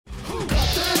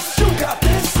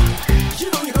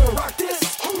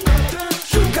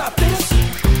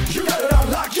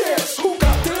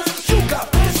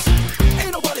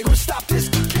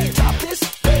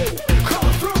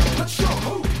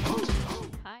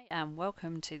and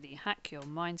welcome to the Hack Your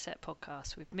Mindset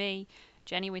podcast with me,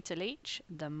 Jenny Winter-Leach,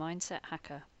 the Mindset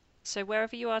Hacker. So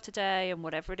wherever you are today and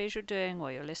whatever it is you're doing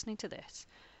while you're listening to this,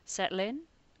 settle in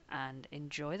and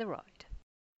enjoy the ride.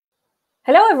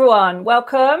 Hello everyone,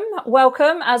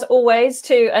 welcome as always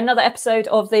to another episode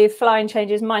of the Flying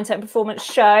Changes Mindset and Performance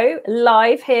Show,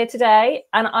 live here today,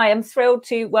 and I am thrilled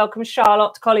to welcome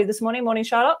Charlotte Colley this morning. Morning,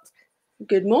 Charlotte.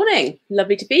 Good morning,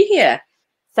 lovely to be here.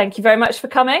 Thank you very much for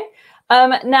coming.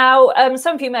 Now,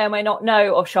 some of you may or may not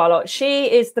know of Charlotte.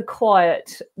 She is the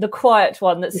quiet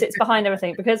one that sits behind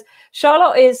everything, because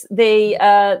Charlotte is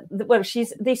she's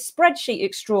the spreadsheet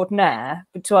extraordinaire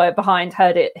behind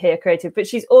Heard It Here Creative, but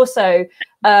she's also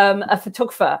a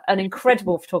photographer, an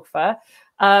incredible photographer.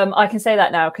 I can say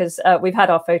that now because we've had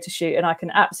our photo shoot, and I can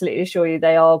absolutely assure you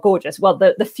they are gorgeous. Well,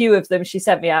 the few of them she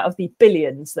sent me out of the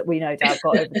billions that we no doubt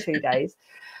got over 2 days.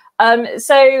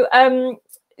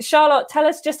 Charlotte, tell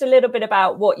us just a little bit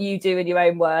about what you do in your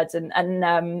own words, and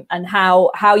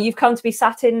how you've come to be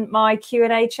sat in my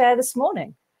Q&A chair this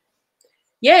morning.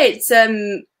 Yeah, it's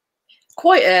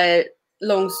quite a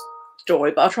long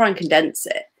story, but I'll try and condense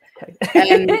it. Okay.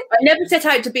 I never set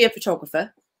out to be a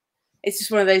photographer. It's just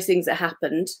one of those things that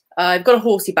happened. I've got a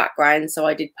horsey background, so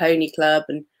I did pony club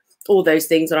and all those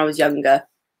things when I was younger.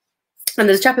 And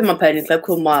there's a chap in my pony club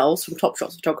called Miles from Top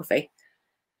Shots Photography,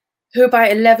 who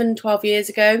about 11, 12 years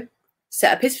ago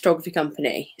set up his photography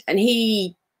company. And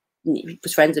he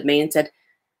was friends with me and said,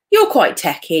 "You're quite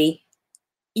techie.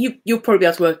 You'll probably be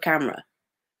able to work a camera.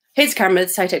 Here's a camera,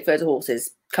 that's how you take photos of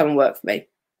horses. Come and work for me."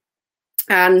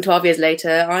 And 12 years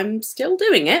later, I'm still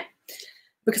doing it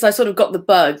because I sort of got the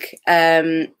bug,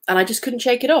 and I just couldn't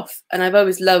shake it off. And I've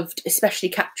always loved, especially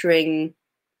capturing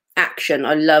action.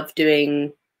 I love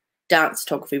doing dance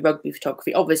photography, rugby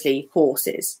photography, obviously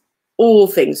horses. All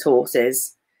things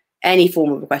horses, any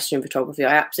form of equestrian photography,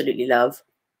 I absolutely love.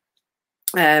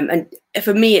 And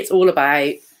for me, it's all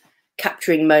about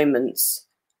capturing moments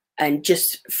and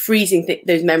just freezing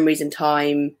those memories in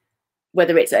time,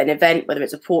 whether it's at an event, whether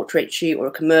it's a portrait shoot or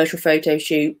a commercial photo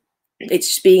shoot. It's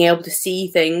just being able to see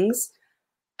things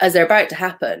as they're about to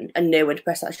happen and know when to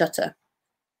press that shutter.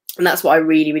 And that's what I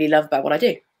really, really love about what I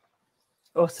do.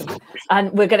 Awesome. And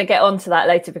we're going to get on to that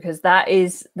later, because that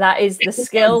is the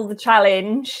skill, the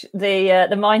challenge, the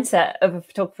mindset of a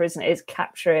photographer, isn't it? Is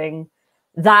capturing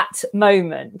that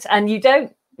moment. And you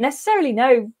don't necessarily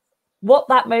know what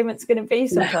that moment's going to be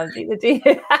sometimes either, do you?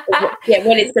 Yeah,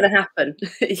 when it's going to happen.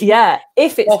 Yeah,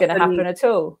 if it's going to happen at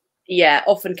all. Yeah,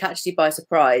 often catches you by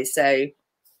surprise. So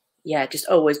yeah, just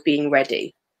always being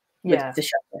ready. With the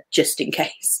shutter, just in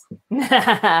case.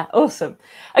 Awesome.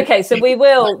 Okay, so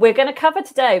we're going to cover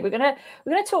today. We're going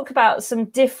to talk about some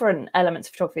different elements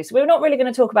of photography. So we're not really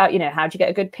going to talk about, how do you get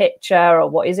a good picture, or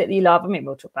what is it that you love. I mean,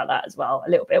 we'll talk about that as well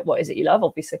a little bit. What is it you love,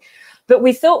 obviously. But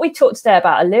we thought we'd talk today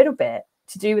about a little bit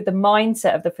to do with the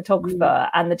mindset of the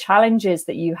photographer and the challenges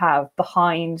that you have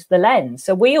behind the lens.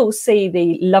 So we all see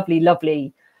the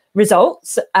lovely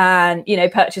results and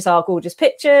purchase our gorgeous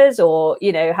pictures, or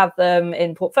have them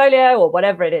in portfolio or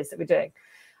whatever it is that we're doing,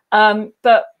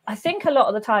 but I think a lot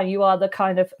of the time you are the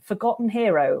kind of forgotten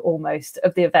hero almost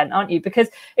of the event, aren't you? Because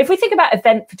if we think about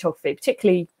event photography,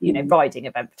 particularly riding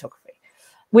event photography,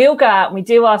 we all go out and we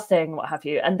do our thing, what have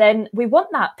you, and then we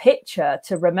want that picture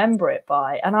to remember it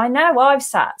by. And I know I've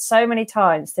sat so many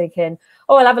times thinking,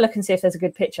 oh, I'll have a look and see if there's a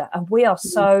good picture, and we are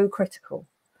so critical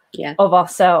of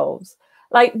ourselves.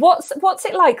 Like, what's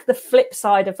it like, the flip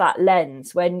side of that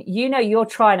lens, when you're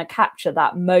trying to capture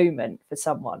that moment for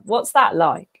someone? What's that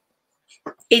like?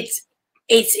 It's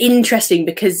interesting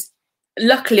because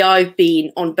luckily I've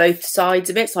been on both sides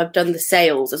of it. So I've done the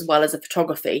sales as well as the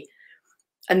photography.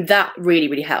 And that really,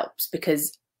 really helps,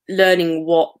 because learning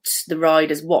what the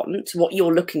riders want, what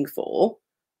you're looking for,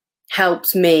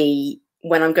 helps me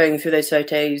when I'm going through those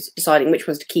photos, deciding which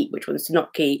ones to keep, which ones to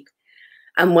not keep.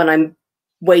 And when I'm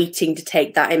waiting to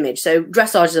take that image. So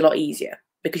dressage is a lot easier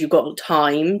because you've got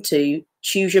time to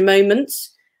choose your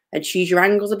moments and choose your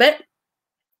angles a bit.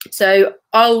 So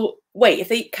I'll wait. If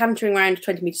they're cantering around a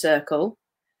 20-meter circle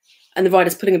and the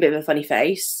rider's putting a bit of a funny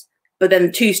face, but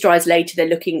then 2 strides later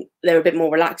they're a bit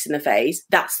more relaxed in the face,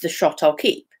 that's the shot I'll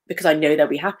keep, because I know they'll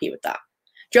be happy with that.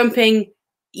 Jumping,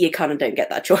 you kind of don't get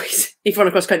that choice. If you're on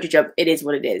a cross-country jump, it is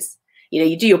what it is.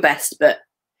 You do your best, but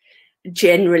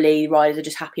generally riders are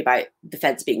just happy about the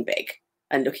fence being big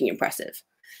and looking impressive.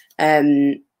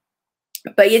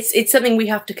 But it's something we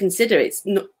have to consider. It's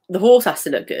not, the horse has to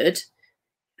look good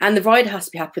and the rider has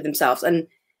to be happy with themselves. And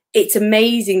it's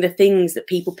amazing the things that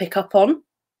people pick up on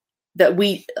that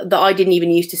I didn't even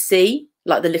used to see,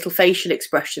 like the little facial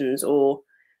expressions, or,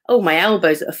 oh, my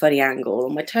elbow's at a funny angle, or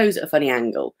my toes at a funny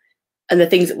angle. and the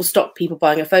things that will stop people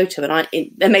buying a photo. And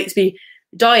it makes me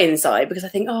die inside, because I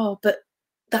think, oh, but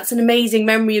that's an amazing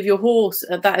memory of your horse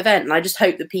at that event. And I just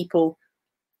hope that people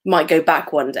might go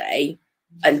back one day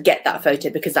and get that photo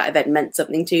because that event meant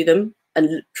something to them,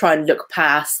 and try and look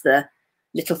past the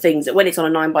little things that when it's on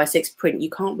a 9x6 print, you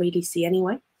can't really see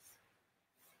anyway.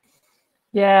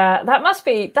 Yeah, that must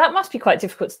be quite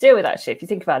difficult to deal with, actually, if you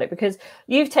think about it, because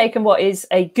you've taken what is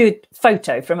a good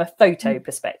photo from a photo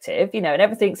perspective, you know, and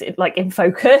everything's like in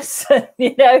focus,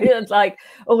 you know, like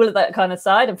all of that kind of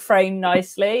side, and framed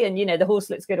nicely, and, you know, the horse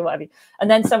looks good or whatever. And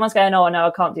then someone's going, oh no,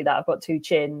 I can't do that, I've got two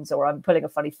chins, or I'm pulling a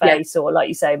funny face, or like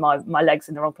you say, my legs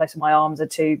in the wrong place, or my arms are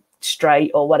too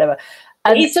straight, or whatever.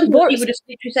 And it's some people just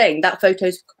literally saying that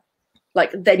photo's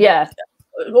like, they're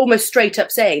almost straight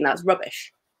up saying that's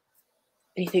rubbish.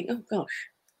 And you think, oh gosh,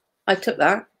 I took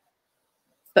that,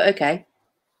 but okay.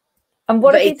 And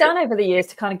what have you done over the years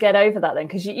to kind of get over that then?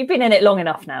 Because you've been in it long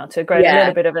enough now to grow a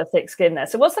little bit of a thick skin there.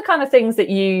 So what's the kind of things that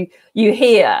you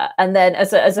hear, and then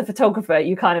as a photographer,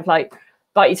 you kind of like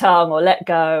bite your tongue or let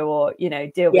go, or, you know,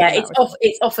 deal with? Yeah,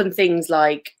 it's often things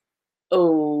like,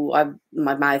 oh,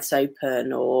 my mouth's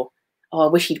open, or oh, I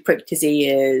wish he'd pricked his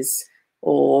ears,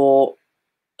 or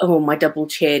oh, my double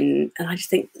chin. And I just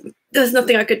think there's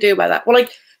nothing I could do about that. Well, I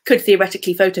could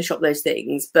theoretically Photoshop those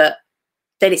things, but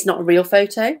then it's not a real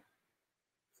photo. And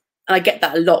I get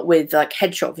that a lot with like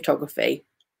headshot photography.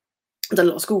 I've done a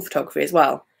lot of school photography as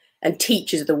well. And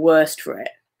teachers are the worst for it.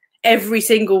 Every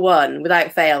single one,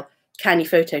 without fail, can you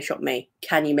Photoshop me?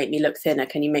 Can you make me look thinner?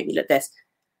 Can you make me look this?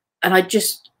 And I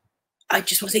just want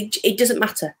to say, it doesn't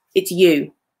matter. It's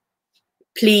you.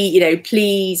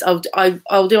 Please, I'll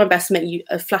do my best to make you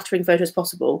a flattering photo as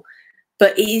possible,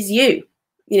 but it is you.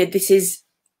 You know, this is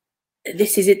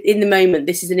it in the moment.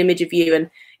 This is an image of you,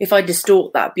 and if I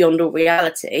distort that beyond all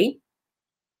reality,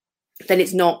 then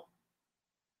it's not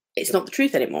the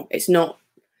truth anymore. It's not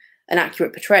an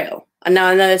accurate portrayal. And now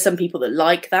I know there's some people that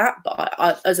like that, but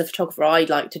I, as a photographer, I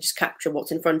like to just capture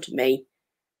what's in front of me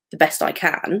the best I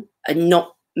can and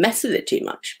not mess with it too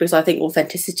much, because I think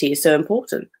authenticity is so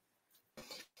important.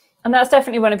 And that's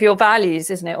definitely one of your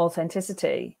values, isn't it?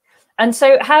 Authenticity. And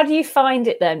so how do you find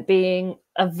it then, being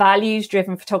a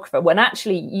values-driven photographer, when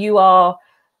actually you are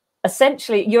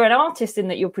essentially, you're an artist in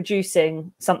that you're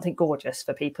producing something gorgeous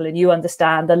for people, and you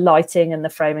understand the lighting and the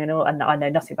framing and all, and I know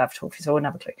nothing about photography, so I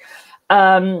wouldn't have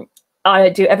a clue. I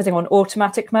do everything on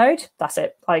automatic mode. That's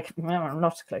it. Like,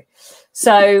 not a clue.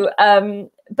 So,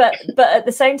 but at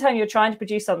the same time, you're trying to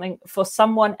produce something for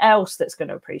someone else that's going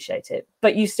to appreciate it.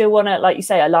 But you still want to, like you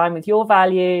say, align with your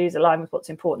values, align with what's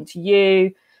important to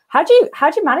you. How do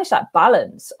you manage that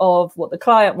balance of what the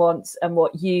client wants and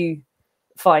what you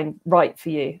find right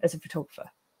for you as a photographer?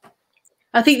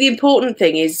 I think the important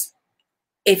thing is,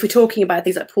 if we're talking about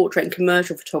things like portrait and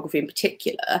commercial photography in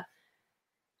particular,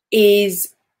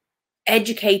 is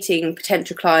educating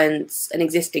potential clients and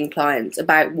existing clients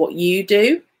about what you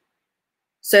do.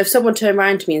 So if someone turned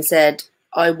around to me and said,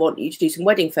 I want you to do some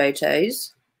wedding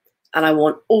photos, and I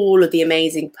want all of the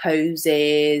amazing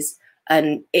poses,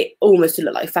 and it almost to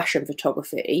look like fashion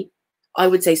photography, I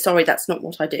would say, sorry, that's not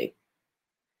what I do.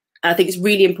 And I think it's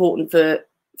really important for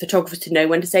photographers to know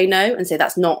when to say no, and say,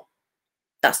 that's not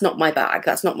my bag,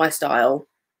 that's not my style.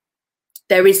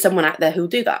 There is someone out there who'll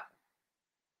do that.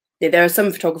 There are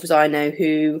some photographers I know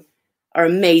who are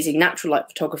amazing natural light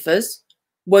photographers,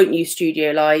 won't use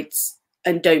studio lights,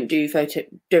 and don't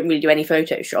really do any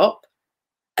Photoshop.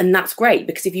 And that's great,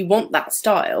 because if you want that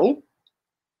style,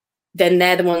 then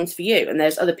they're the ones for you. And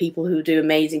there's other people who do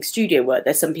amazing studio work.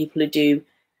 There's some people who do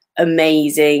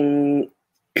amazing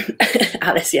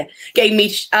Alice getting me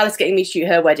to shoot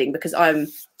her wedding, because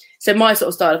so my sort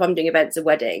of style, if I'm doing events at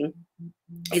wedding,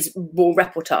 is more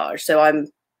reportage. So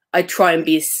I try and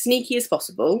be as sneaky as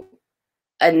possible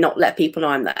and not let people know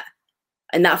I'm there.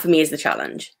 And that for me is the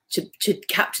challenge, to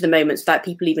capture the moments that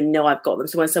people even know I've got them.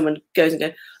 So when someone goes and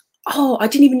goes, oh, I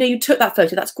didn't even know you took that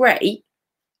photo, that's great,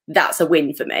 that's a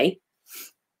win for me.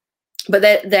 But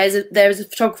there's a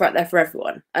photographer out there for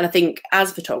everyone. And I think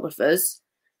as photographers,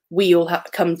 we all have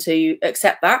to come to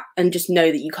accept that and just know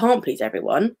that you can't please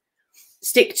everyone.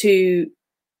 Stick to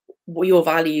your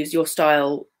values, your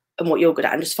style, and what you're good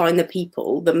at, and just find the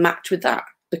people that match with that,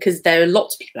 because there are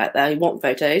lots of people out there who want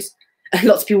photos and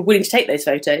lots of people willing to take those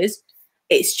photos.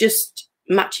 It's just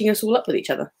matching us all up with each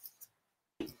other.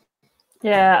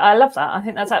 Yeah, I love that. I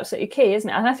think that's absolutely key, isn't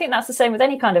it? And I think that's the same with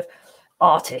any kind of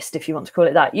artist, if you want to call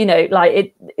it that, you know,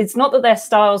 like it's not that their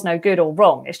style's no good or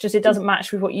wrong, it's just it doesn't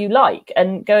match with what you like,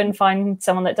 and go and find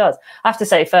someone that does. I have to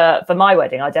say, for my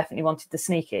wedding, I definitely wanted the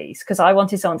sneakies because I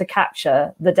wanted someone to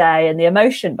capture the day and the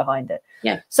emotion behind it.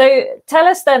 Yeah. So tell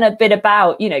us then a bit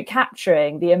about, you know,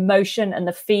 capturing the emotion and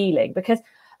the feeling, because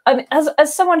I mean,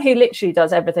 as someone who literally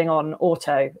does everything on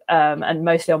auto, and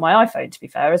mostly on my iPhone, to be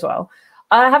fair as well,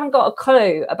 I haven't got a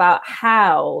clue about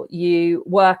how you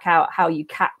work out how you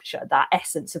capture that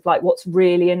essence of like what's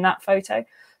really in that photo.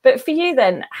 But for you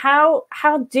then, how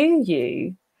do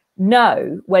you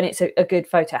know when it's a good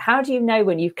photo? How do you know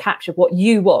when you've captured what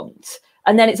you want?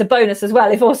 And then it's a bonus as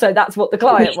well if also that's what the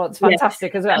client wants.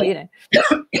 Fantastic as well, you know.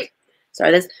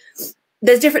 Sorry,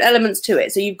 there's different elements to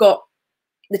it. So you've got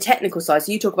the technical side.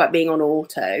 So you talk about being on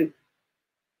auto,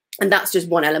 and that's just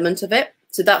one element of it.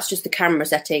 So that's just the camera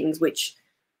settings, which,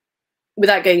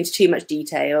 without going into too much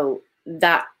detail,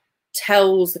 that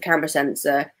tells the camera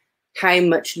sensor how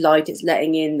much light it's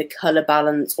letting in, the color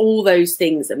balance, all those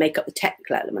things that make up the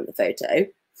technical element of the photo.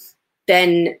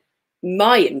 Then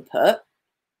my input,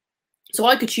 so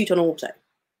I could shoot on auto.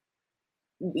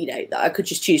 You know, I could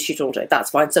just choose shoot on auto.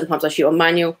 That's fine. Sometimes I shoot on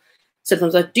manual.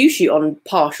 Sometimes I do shoot on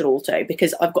partial auto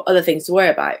because I've got other things to worry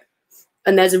about.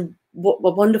 And there's a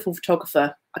wonderful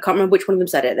photographer. I can't remember which one of them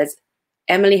said it. There's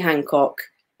Emily Hancock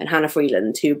and Hannah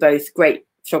Freeland, who are both great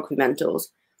photography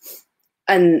mentors.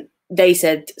 And they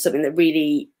said something that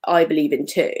really I believe in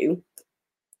too,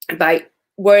 about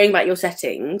worrying about your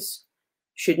settings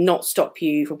should not stop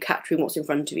you from capturing what's in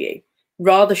front of you.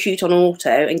 Rather shoot on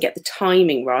auto and get the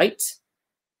timing right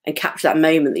and capture that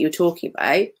moment that you're talking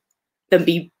about than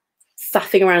be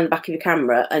faffing around the back of your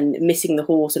camera and missing the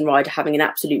horse and rider having an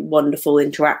absolute wonderful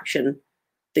interaction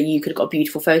that you could have got a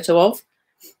beautiful photo of.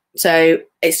 So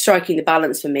it's striking the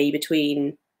balance for me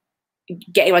between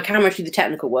getting my camera through the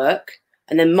technical work,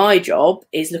 and then my job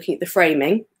is looking at the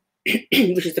framing,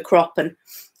 which is the crop and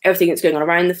everything that's going on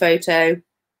around the photo.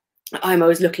 I'm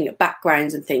always looking at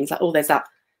backgrounds and things like, oh, there's that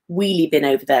wheelie bin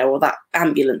over there, or that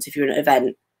ambulance if you're in an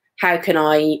event. How can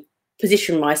I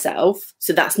position myself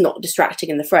so that's not distracting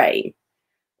in the frame?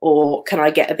 Or can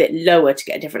I get a bit lower to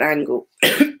get a different angle?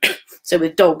 So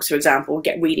with dogs, for example,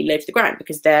 get really low to the ground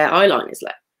because their eye line is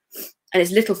low. And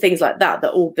it's little things like that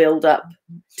that all build up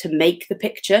to make the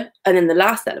picture. And then the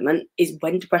last element is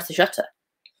when to press the shutter,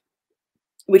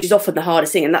 which is often the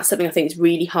hardest thing. And that's something I think is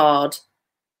really hard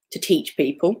to teach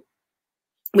people.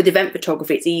 With event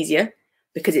photography, it's easier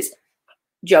because it's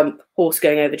jump, horse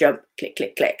going over jump, click,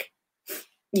 click, click.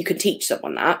 You can teach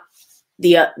someone that.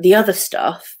 The other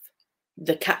stuff,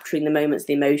 the capturing the moments,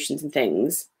 the emotions and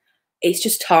things, it's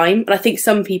just time. And I think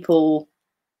some people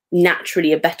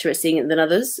naturally are better at seeing it than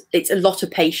others. It's a lot of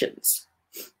patience,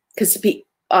 because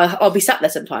I'll be sat there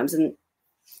sometimes, and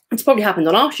it's probably happened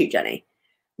on our shoot, Jenny,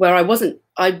 where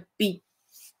I'd be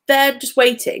there just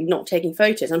waiting, not taking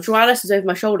photos. I'm sure Alice is over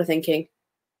my shoulder thinking,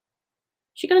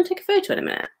 she's going to take a photo in a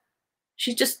minute.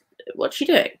 What's she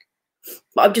doing?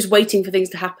 But I'm just waiting for things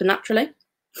to happen naturally,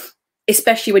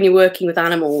 especially when you're working with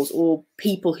animals or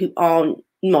people who aren't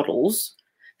models,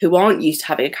 who aren't used to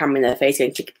having a camera in their face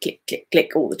going click, click, click,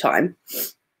 click all the time.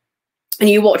 And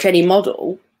you watch any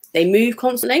model, they move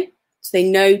constantly. So they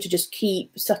know to just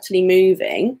keep subtly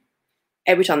moving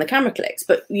every time the camera clicks.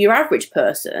 But your average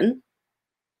person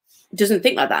doesn't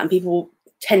think like that, and people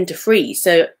tend to freeze.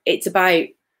 So it's about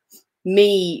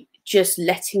me just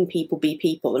letting people be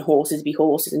people and horses be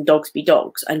horses and dogs be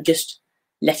dogs, and just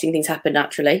letting things happen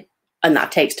naturally. And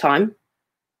that takes time,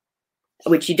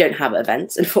 which you don't have at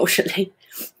events, unfortunately.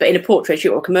 But in a portrait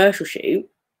shoot or a commercial shoot,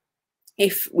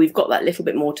 if we've got that little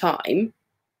bit more time,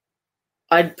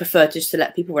 I'd prefer just to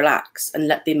let people relax and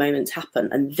let the moments happen.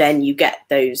 And then you get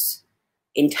those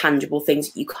intangible things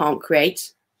that you can't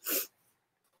create.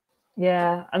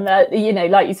 Yeah. And that, you know,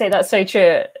 like you say, that's so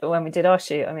true. When we did our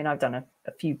shoot, I mean, I've done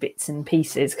a few bits and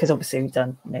pieces because obviously we've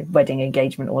done, you know, wedding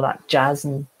engagement, all that jazz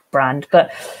and brand.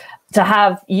 But to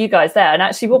have you guys there, and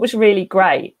actually what was really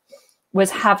great was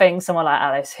having someone like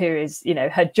Alice, who is, you know,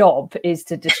 her job is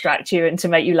to distract you and to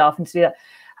make you laugh and to do that.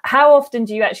 How often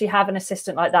do you actually have an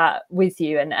assistant like that with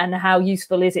you? And how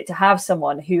useful is it to have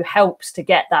someone who helps to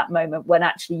get that moment when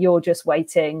actually you're just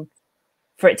waiting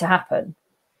for it to happen?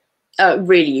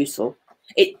 Really useful.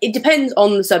 It depends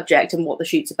on the subject and what the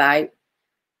shoot's about.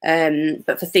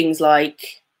 But for things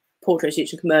like portrait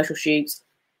shoots and commercial shoots,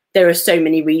 there are so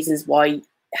many reasons why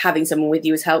having someone with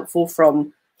you is helpful,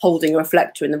 from holding a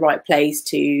reflector in the right place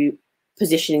to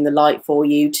positioning the light for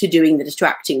you to doing the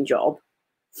distracting job.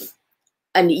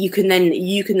 And you can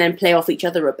then play off each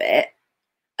other a bit,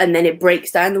 and then it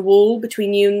breaks down the wall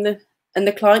between you and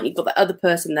the client. You've got that other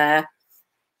person there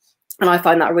And I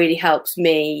find that really helps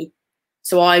me.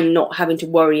 So I'm not having to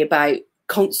worry about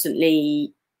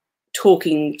constantly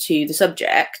talking to the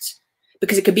subject,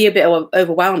 because it could be a bit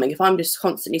overwhelming if I'm just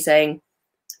constantly saying,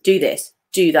 do this,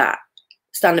 do that,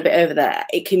 stand a bit over there.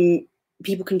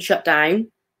 People can shut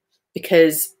down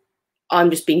because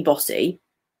I'm just being bossy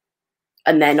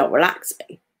and they're not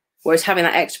relaxing. Whereas having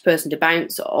that extra person to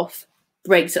bounce off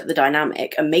breaks up the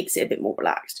dynamic and makes it a bit more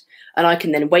relaxed. And I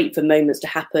can then wait for moments to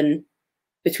happen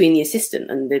between the assistant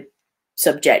and the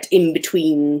subject, in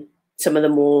between some of the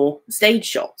more stage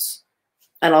shots,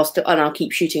 and I'll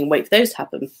keep shooting and wait for those to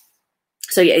happen.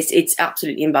 So yeah, it's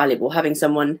absolutely invaluable having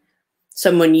someone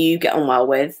you get on well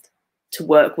with to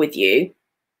work with you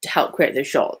to help create those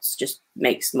shots. Just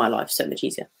makes my life so much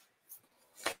easier.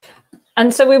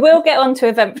 And so we will get on to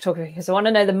event photography, because I want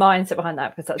to know the mindset behind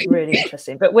that, because that's really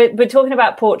interesting. But we're talking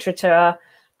about portraiture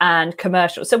and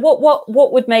commercial. So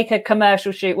what would make a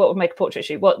commercial shoot? What would make a portrait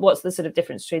shoot? What's the sort of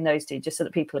difference between those two, just so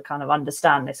that people kind of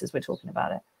understand this as we're talking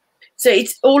about it? So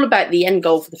it's all about the end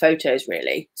goal for the photos,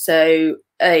 really. So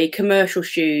a commercial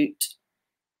shoot,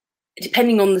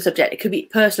 depending on the subject, it could be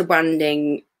personal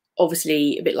branding,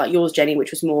 obviously a bit like yours, Jenny,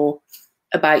 which was more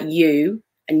about you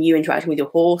and you interacting with your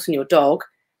horse and your dog.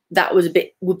 That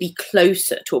would be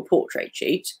closer to a portrait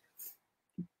shoot,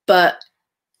 but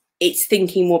it's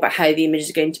thinking more about how the images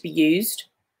are going to be used.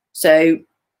 So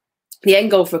the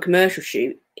end goal for a commercial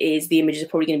shoot is the images are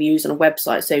probably going to be used on a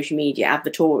website, social media,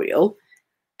 advertorial,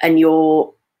 and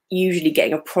you're usually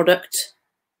getting a product,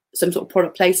 some sort of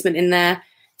product placement in there.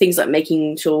 Things like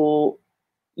making sure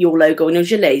your logo on your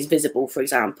gilet is visible, for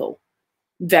example.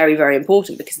 Very, very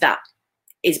important, because that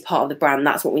is part of the brand.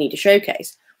 That's what we need to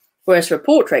showcase. Whereas for a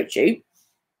portrait shoot,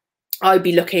 I'd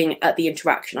be looking at the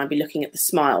interaction. I'd be looking at the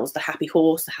smiles, the happy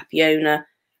horse, the happy owner.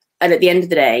 And at the end of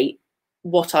the day,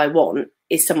 what I want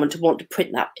is someone to want to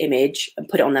print that image and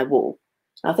put it on their wall.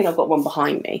 And I think I've got one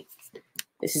behind me.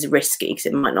 This is risky because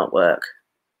it might not work.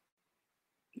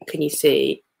 Can you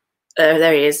see?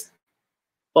 There he is.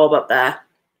 Bob up there.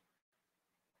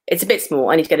 It's a bit small.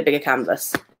 I need to get a bigger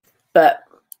canvas. But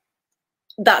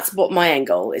that's what my end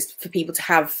goal is, for people to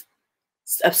have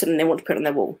something they want to put on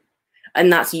their wall.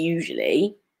 And that's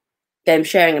usually them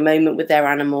sharing a moment with their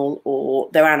animal, or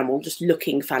their animal just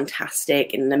looking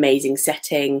fantastic in an amazing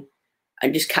setting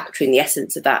and just capturing the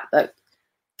essence of that.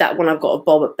 That one I've got a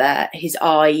Bob up there, his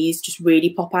eyes just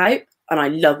really pop out, and I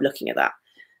love looking at that.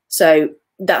 So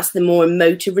that's the more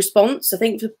emotive response. I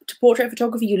think to portrait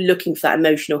photography, you're looking for that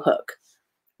emotional hook.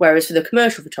 Whereas for the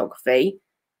commercial photography,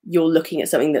 you're looking at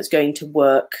something that's going to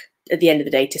work at the end of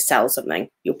the day to sell something,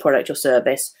 your product, your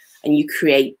service, and you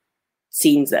create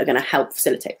scenes that are going to help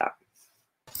facilitate that.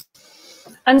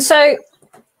 And so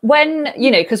when,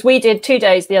 because we did 2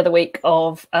 days the other week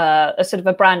of a sort of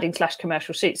a branding /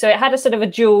 commercial shoot. So it had a sort of a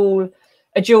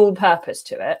dual purpose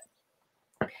to it.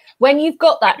 When you've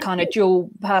got that kind of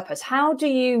dual purpose, how do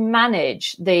you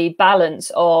manage the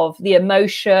balance of the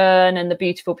emotion and the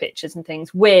beautiful pictures and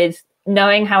things with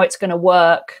knowing how it's going to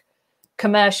work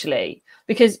commercially?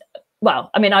 Because, well,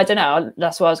 I mean, I don't know.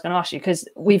 That's what I was going to ask you, because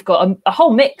we've got a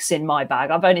whole mix in my bag.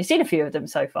 I've only seen a few of them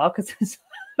so far, because there's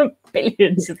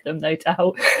billions of them, no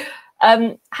doubt.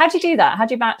 How do you do that? How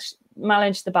do you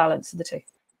manage the balance of the two?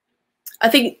 I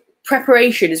think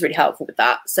preparation is really helpful with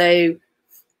that. So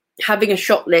having a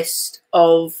shot list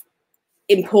of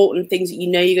important things that you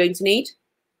know you're going to need.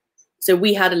 So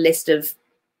we had a list of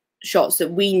shots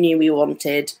that we knew we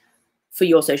wanted for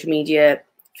your social media,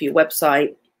 for your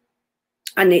website.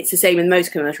 And it's the same with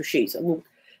most commercial shoots. We'll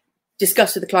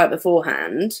discuss with the client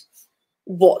beforehand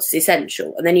what's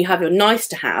essential. And then you have your nice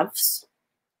to haves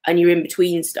and your in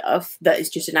between stuff that is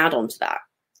just an add on to that.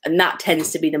 And that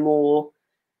tends to be the more,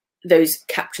 those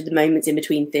capture the moments in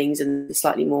between things and the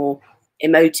slightly more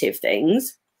emotive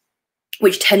things,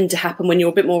 which tend to happen when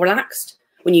you're a bit more relaxed,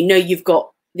 when you know you've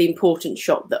got the important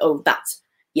shot that, oh, that's,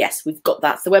 yes, we've got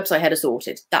that. The website header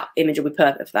sorted. That image will be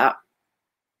perfect for that.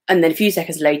 And then a few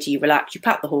seconds later, you relax, you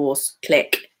pat the horse,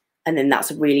 click, and then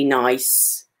that's a really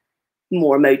nice,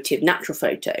 more emotive, natural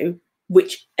photo,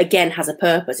 which again has a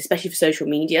purpose, especially for social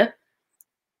media.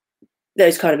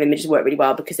 Those kind of images work really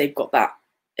well because they've got that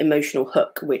emotional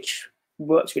hook, which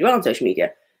works really well on social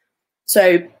media.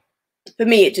 So for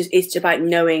me, it's about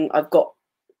knowing I've got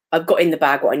in the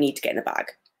bag what I need to get in the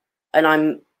bag. And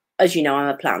I'm, as you know,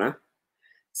 I'm a planner.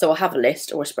 So I'll have a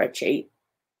list or a spreadsheet,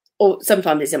 or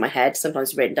sometimes it's in my head, sometimes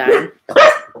it's written down.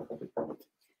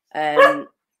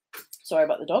 Sorry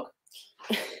about the dog.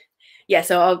 Yeah,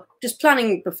 so I'll just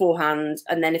planning beforehand,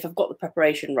 and then if I've got the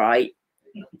preparation right,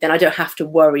 then I don't have to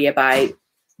worry about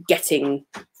getting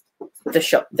the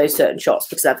shot, those certain shots,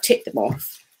 because I've ticked them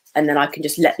off and then I can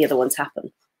just let the other ones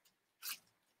happen.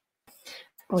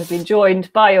 We've been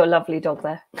joined by your lovely dog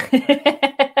there.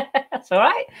 That's all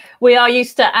right. We are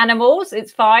used to animals.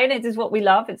 It's fine. It is what we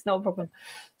love. It's not a problem.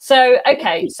 So,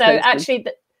 okay. So actually,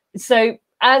 so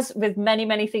as with many,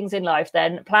 many things in life,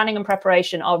 then planning and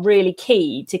preparation are really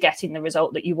key to getting the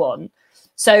result that you want.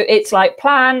 So it's like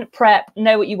plan, prep,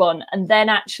 know what you want, and then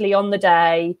actually on the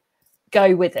day,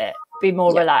 go with it. Be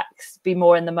more relaxed, be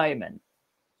more in the moment.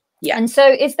 Yeah. And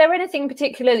so is there anything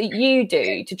particular that you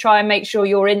do to try and make sure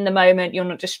you're in the moment, you're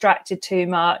not distracted too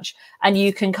much, and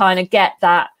you can kind of get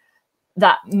that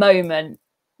moment?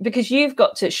 Because you've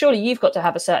got to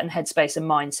have a certain headspace and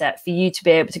mindset for you to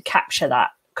be able to capture that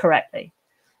correctly.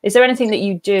 Is there anything that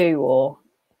you do? Or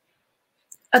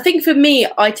I think for me,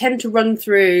 I tend to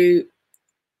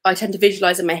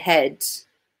visualize in my head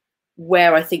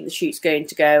where I think the shoot's going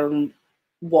to go and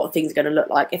what things are going to look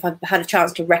like. If I've had a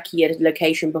chance to recce a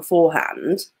location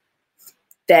beforehand,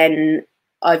 then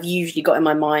I've usually got in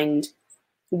my mind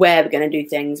where we're going to do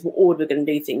things, what order we're going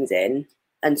to do things in.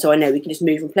 And so I know we can just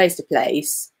move from place to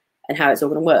place and how it's all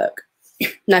going to work.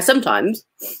 Now, sometimes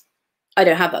I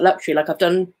don't have that luxury. Like I've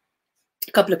done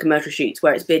a couple of commercial shoots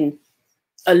where it's been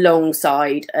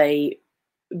alongside a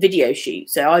video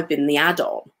shoot. So I've been the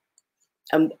add-on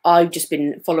and I've just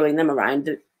been following them around.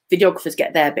 The videographers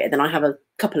get their bit, and then I have a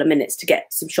couple of minutes to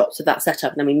get some shots of that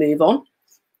setup, and then we move on.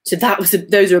 So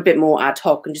those are a bit more ad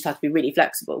hoc and just have to be really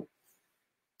flexible.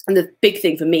 And the big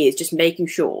thing for me is just making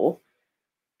sure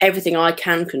everything I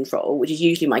can control, which is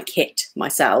usually my kit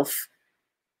myself,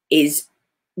 is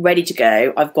ready to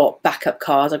go. I've got backup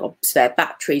cars, I've got spare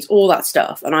batteries, all that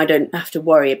stuff, and I don't have to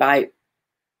worry about,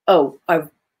 oh,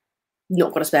 I've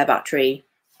not got a spare battery.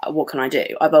 What can I do?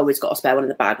 I've always got a spare one in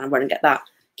the bag, and I run and get that.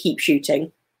 Keep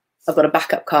shooting. I've got a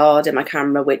backup card in my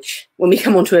camera, which when we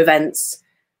come onto events,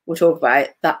 we'll talk about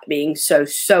that being so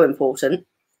important,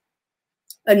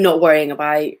 and not worrying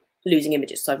about losing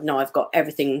images. So now I've got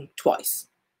everything twice.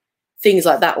 Things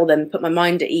like that will then put my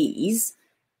mind at ease,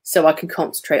 so I can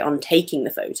concentrate on taking the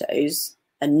photos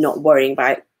and not worrying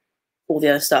about all the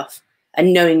other stuff.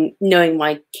 And knowing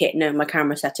my kit, knowing my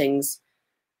camera settings,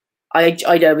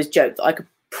 I'd always joke that I could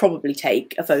probably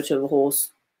take a photo of a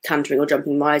horse cantering or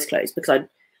jumping with my eyes closed, because I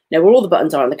know where all the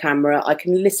buttons are on the camera. I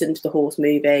can listen to the horse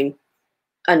moving,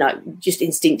 and I just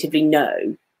instinctively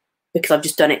know, because I've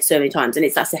just done it so many times. And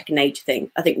it's that second nature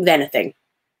thing. I think with anything,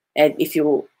 if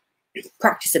you're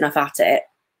practice enough at it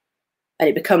and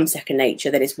it becomes second nature,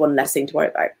 then it's one less thing to worry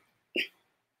about.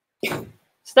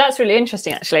 So that's really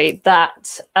interesting, actually,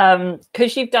 that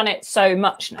because you've done it so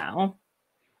much now,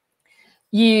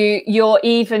 you're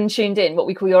even tuned in, what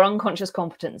we call your unconscious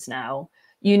competence now.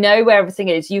 You know where everything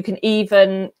is. You can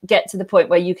even get to the point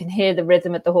where you can hear the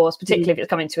rhythm of the horse, particularly if it's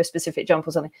coming to a specific jump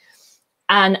or something,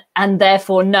 and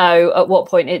therefore know at what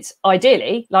point it's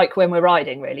ideally, like when we're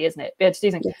riding, really, isn't it? Be able to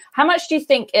do things. Yeah. How much do you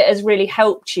think it has really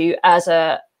helped you as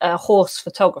a horse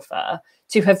photographer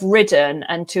to have ridden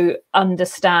and to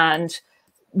understand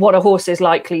what a horse is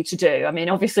likely to do? I mean,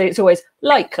 obviously, it's always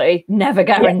likely, never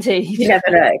guaranteed. Yeah, you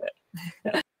never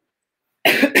know.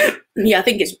 Yeah, I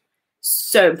think it's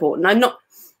so important. I'm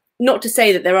not to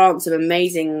say that there aren't some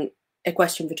amazing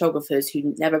equestrian photographers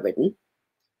who've never ridden.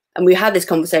 And we had this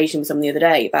conversation with someone the other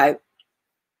day about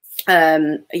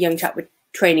a young chap with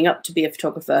training up to be a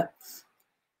photographer.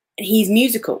 And he's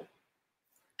musical.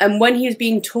 And when he was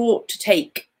being taught to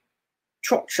take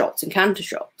trot shots and canter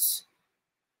shots,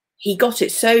 he got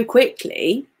it so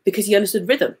quickly because he understood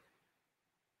rhythm.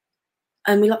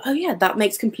 And we're like, oh yeah, that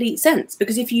makes complete sense.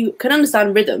 Because if you can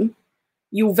understand rhythm,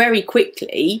 you'll very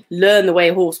quickly learn the way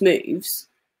a horse moves,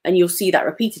 and you'll see that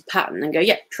repeated pattern and go,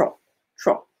 yeah, trot,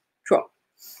 trot, trot.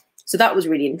 So that was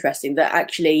really interesting, that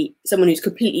actually someone who's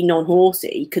completely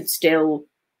non-horsey could still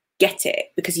get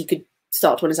it, because he could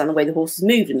start to understand the way the horses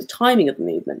moved and the timing of the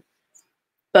movement.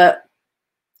 But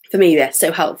for me, that's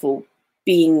so helpful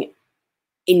being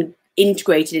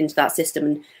integrated into that system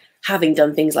and having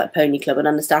done things like Pony Club and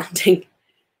understanding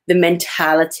the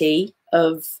mentality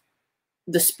of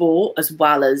the sport as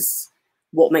well as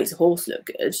what makes a horse look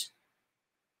good.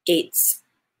 It's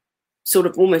sort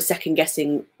of almost second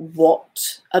guessing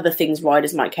what other things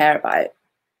riders might care about.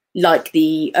 Like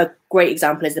a great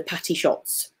example is the patty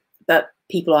shots that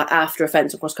people are after a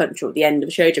fence across country at the end of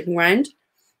a show jumping round,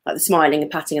 like the smiling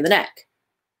and patting of the neck.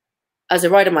 As a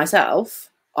rider myself,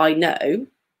 I know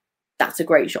that's a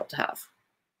great shot to have,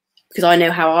 because I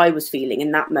know how I was feeling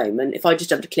in that moment. If I just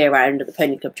jumped a clear round at the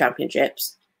Pony Club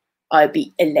Championships, I'd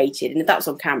be elated. And if that was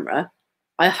on camera,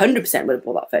 I 100% would have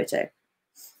bought that photo.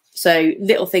 So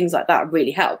little things like that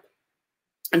really help.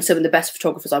 And some of the best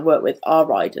photographers I work with are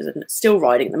riders and still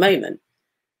riding at the moment.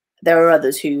 there are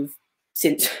others who've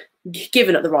since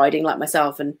given up the riding, like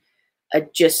myself, and are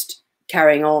just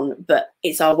carrying on. But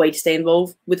it's our way to stay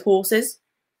involved with horses,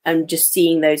 and just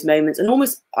seeing those moments, and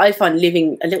almost I find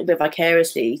living a little bit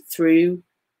vicariously through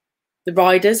the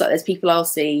riders. Like there's people I'll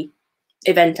see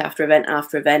event after event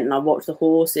after event, and I watch the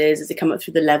horses as they come up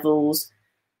through the levels,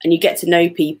 and you get to know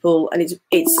people, and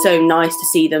it's so nice to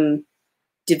see them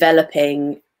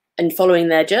developing and following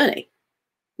their journey.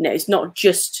 You know, it's not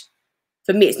just,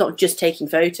 for me, it's not just taking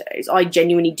photos. I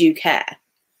genuinely do care.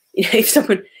 You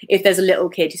know, if there's a little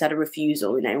kid who's had a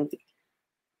refusal, you know,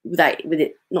 with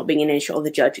it not being an issue, or the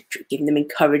judge giving them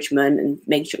encouragement and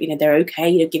making sure, you know, they're okay,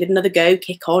 you know, give it another go,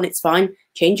 kick on, it's fine,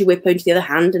 change your whip into the other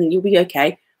hand and you'll be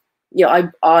okay. You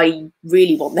know, I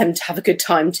really want them to have a good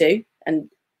time too. And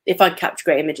if I capture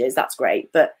great images, that's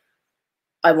great, but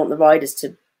I want the riders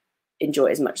to enjoy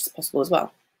it as much as possible as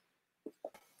well.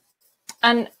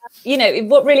 And, you know,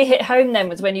 what really hit home then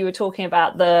was when you were talking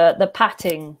about the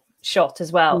patting shot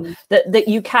as well, that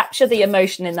you capture the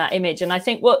emotion in that image. And I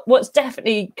think what's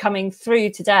definitely coming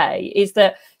through today is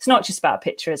that it's not just about a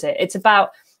picture, is it? It's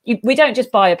about, we don't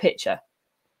just buy a picture.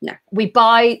 No. We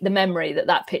buy the memory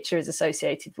that picture is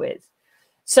associated with.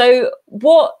 So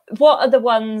what are the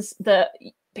ones that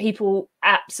people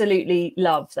absolutely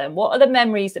love then? What are the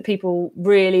memories that people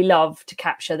really love to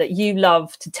capture, that you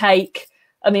love to take?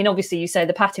 I mean, obviously you say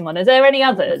the patting one. Are there any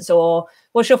others, or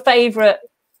what's your favourite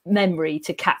memory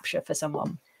to capture for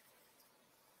someone?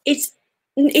 It's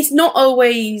not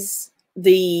always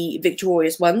the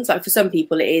victorious ones. Like for some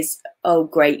people it is, oh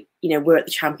great, you know, we're at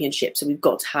the championship, so we've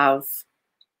got to have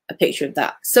a picture of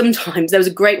that. Sometimes there was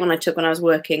a great one I took when I was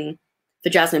working for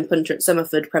Jasmine Punter at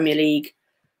Somerford Premier League,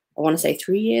 I want to say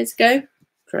 3 years ago,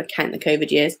 trying to count the COVID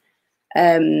years,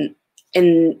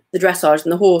 in the dressage,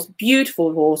 and the horse,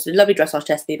 beautiful horse, a lovely dressage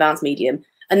test, the advanced medium,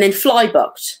 and then fly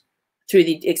bucked through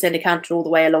the extended canter all the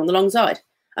way along the long side.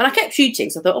 And I kept shooting,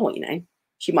 so I thought, oh, you know,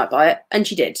 she might buy it. And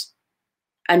she did.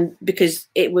 And because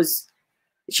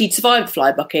she'd survived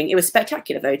fly bucking, it was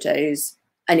spectacular photos.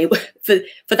 And for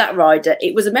that rider,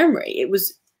 it was a memory. It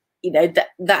was, you know,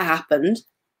 that happened.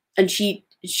 And she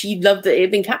loved that it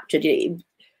had been captured.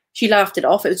 She laughed it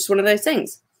off. It was just one of those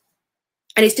things.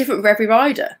 And it's different for every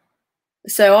rider.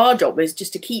 So our job is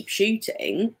just to keep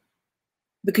shooting,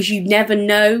 because you never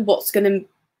know what's going to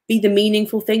be the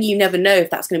meaningful thing. You never know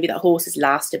if that's going to be that horse's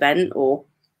last event, or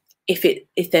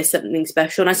if there's something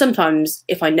special. And I sometimes,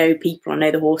 if I know people, I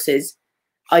know the horses,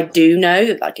 I do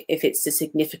know, like if it's a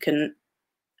significant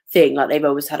thing, like they've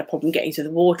always had a problem getting to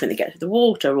the water and they get to the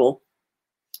water, or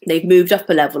they've moved up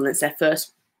a level and it's their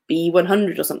first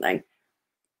B100 or something.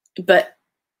 But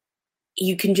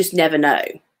you can just never know.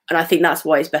 And I think that's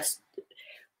why it's best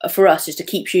for us just to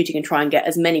keep shooting and try and get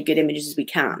as many good images as we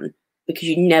can, because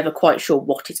you're never quite sure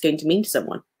what it's going to mean to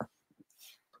someone.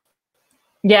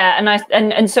 Yeah,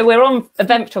 and so we're on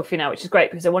event photography now, which is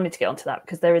great, because I wanted to get onto that,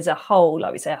 because there is a whole,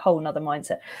 like we say, a whole nother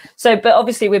mindset. So, but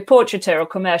obviously with portraiture or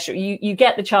commercial, you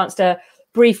get the chance to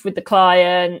brief with the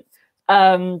client,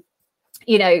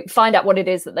 you know, find out what it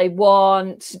is that they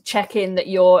want, check in that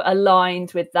you're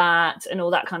aligned with that, and all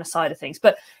that kind of side of things.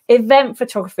 But event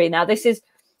photography, now this is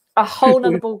a whole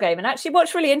nother ball game. And actually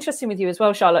what's really interesting with you as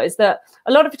well, Charlotte, is that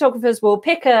a lot of photographers will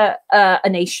pick a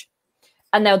niche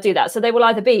and they'll do that. So they will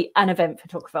either be an event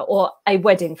photographer or a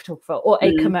wedding photographer or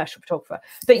a commercial photographer.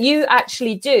 But you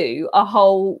actually do a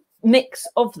whole mix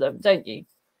of them, don't you?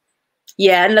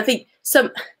 Yeah, and I think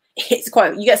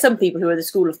you get some people who are the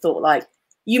school of thought, like,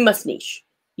 you must niche.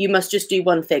 You must just do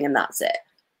one thing and that's it.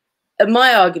 And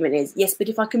my argument is, yes, but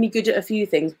if I can be good at a few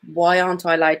things, why aren't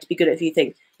I allowed to be good at a few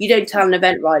things? You don't tell an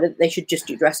event rider that they should just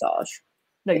do dressage.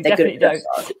 No, you definitely don't.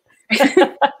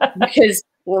 Because,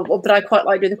 but I quite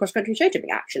like doing the cross-country show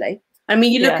jumping, actually. I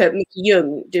mean, you look at Mickey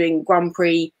Young doing Grand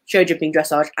Prix show jumping,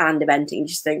 dressage and eventing, you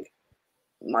just think,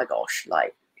 my gosh,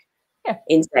 like,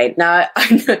 insane. Now,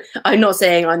 I'm not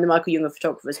saying I'm the Michael Young of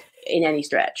photographers in any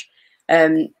stretch,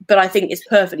 but I think it's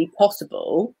perfectly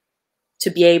possible to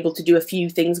be able to do a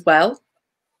few things well.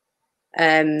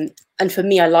 And for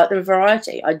me, I like the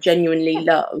variety. I genuinely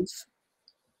love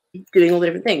doing all the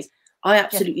different things. I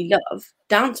absolutely love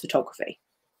dance photography.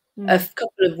 A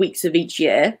couple of weeks of each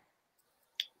year,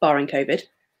 barring COVID,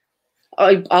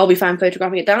 I'll be found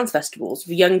photographing at dance festivals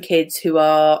for young kids who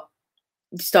are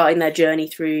starting their journey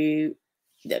through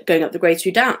going up the grades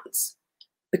through dance.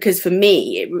 Because for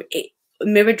me, it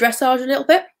mirrored dressage a little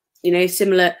bit, you know,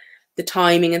 similar, the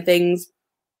timing and things,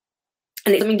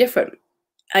 and it's something different.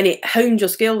 And it hones your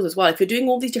skills as well. If you're doing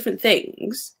all these different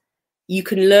things, you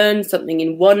can learn something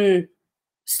in one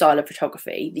style of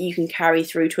photography that you can carry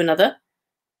through to another.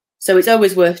 So it's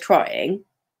always worth trying.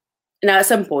 Now, at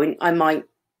some point, I might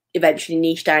eventually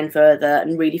niche down further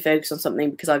and really focus on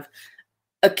something because I've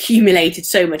accumulated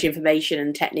so much information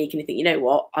and technique, and you think, you know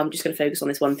what, I'm just going to focus on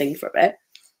this one thing for a bit.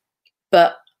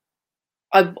 But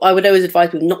I would always advise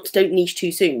people don't niche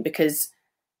too soon, because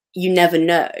you never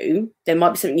know. There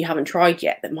might be something you haven't tried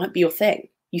yet that might be your thing.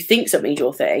 You think something's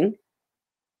your thing,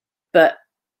 but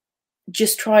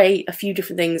just try a few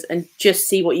different things and just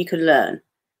see what you can learn,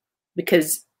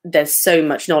 because there's so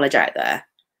much knowledge out there.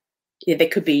 There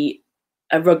could be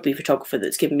a rugby photographer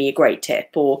that's given me a great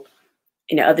tip, or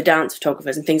other dance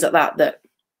photographers and things like that, that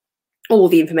all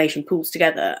the information pulls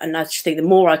together. And I just think the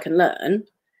more I can learn,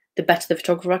 the better the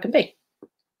photographer I can be.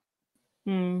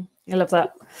 I love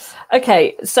that.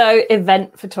 Okay, so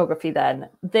event photography then.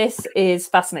 This is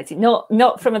fascinating.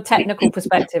 Not from a technical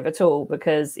perspective at all,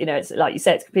 because it's like you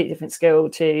said, it's a completely different skill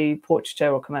to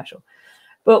portraiture or commercial.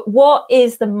 But what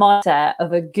is the mindset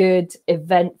of a good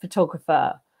event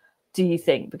photographer, do you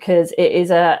think? Because it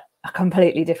is a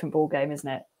completely different ball game, isn't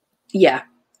it? Yeah,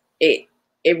 it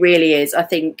really is. I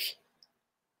think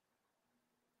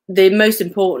the most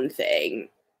important thing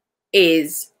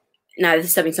is, now this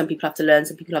is something some people have to learn,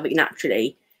 some people have it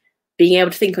naturally, being able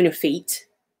to think on your feet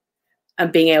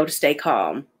and being able to stay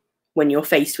calm when you're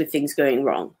faced with things going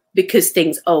wrong, because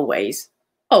things always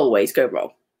go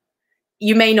wrong.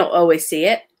 You may not always see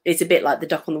it. It's a bit like the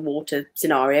duck on the water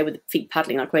scenario with the feet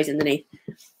paddling like crazy underneath.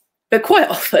 But quite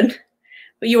often,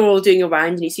 but you're all doing your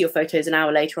round and you see your photos an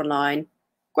hour later online.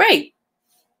 Great.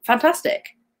 Fantastic.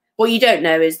 What you don't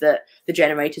know is that the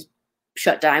generator's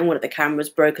shut down, one of the cameras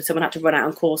broke, and someone had to run out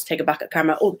on course, take a backup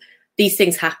camera. All these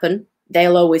things happen.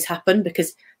 They'll always happen,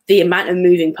 because the amount of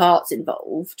moving parts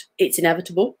involved, it's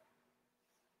inevitable.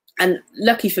 And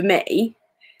lucky for me,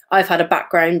 I've had a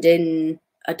background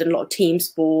I've done a lot of team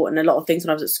sport and a lot of things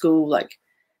when I was at school, like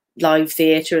live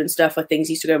theatre and stuff, where things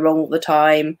used to go wrong all the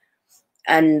time.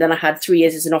 And then I had 3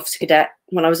 years as an officer cadet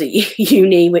when I was at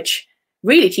uni, which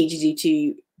really teaches you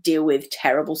to deal with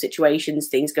terrible situations,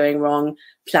 things going wrong,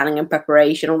 planning and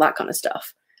preparation, all that kind of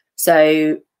stuff.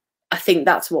 So I think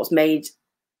that's what's made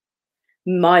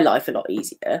my life a lot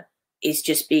easier, is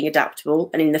just being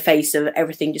adaptable, and in the face of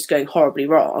everything just going horribly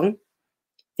wrong,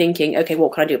 thinking, okay,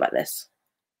 what can I do about this?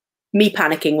 Me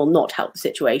panicking will not help the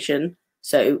situation.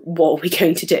 So what are we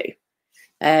going to do?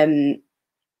 And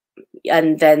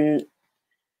then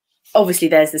obviously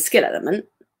there's the skill element,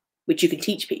 which you can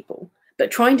teach people, but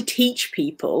trying to teach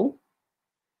people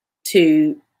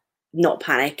to not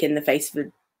panic in the face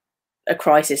of a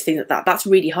crisis, things like that, that's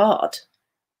really hard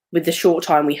with the short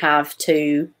time we have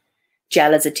to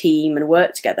gel as a team and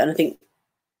work together. And I think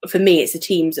for me, it's the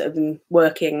teams that have been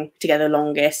working together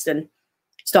longest and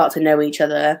start to know each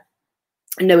other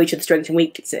and know each other's strengths and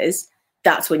weaknesses.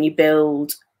 That's when you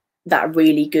build that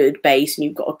really good base and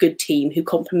you've got a good team who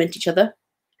complement each other.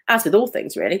 As with all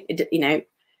things, really,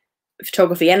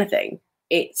 photography, anything,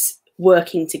 it's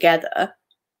working together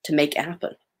to make it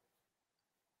happen.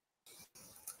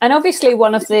 And obviously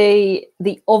one of the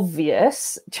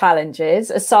obvious challenges,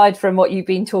 aside from what you've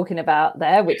been talking about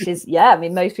there, which is,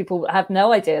 most people have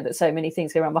no idea that so many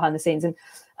things go on behind the scenes.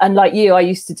 And like you, I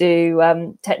used to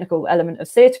do technical element of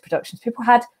theatre productions. People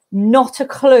had not a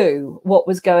clue what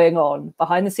was going on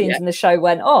behind the scenes and the show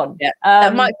went on. Yeah.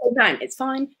 That might fall down. It's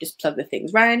fine. Just plug the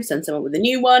things round, send someone with a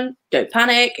new one. Don't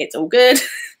panic. It's all good.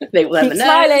 They will never know.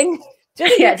 Smiling.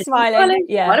 Just keep smiling.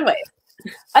 Yeah. Right away.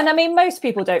 And I mean, most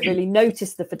people don't really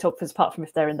notice the photographers, apart from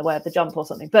if they're in the way of the jump or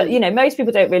something. But, most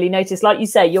people don't really notice. Like you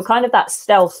say, you're kind of that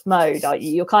stealth mode, aren't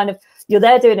you? You're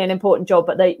there doing an important job,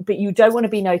 but you don't want to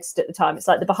be noticed at the time. It's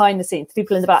like the behind the scenes,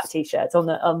 people in the back t-shirts on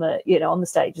the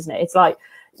stage, isn't it? It's like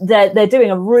they're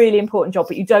doing a really important job,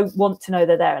 but you don't want to know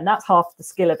they're there. And that's half the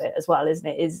skill of it as well, isn't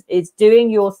it? Is doing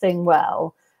your thing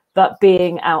well, but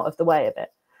being out of the way of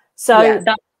it. So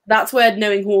that's where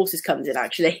knowing horses comes in,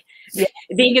 actually. Yeah.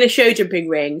 Being in a show jumping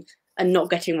ring and not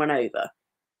getting run over.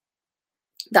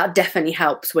 That definitely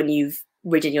helps when you've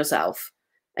ridden yourself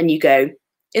and you go,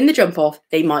 in the jump off,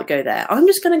 they might go there. I'm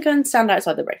just going to go and stand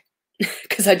outside the ring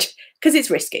because it's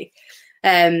risky.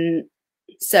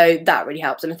 So that really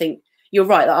helps. And I think you're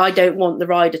right. Like, I don't want the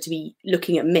rider to be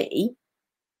looking at me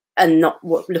and not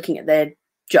looking at their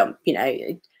jump,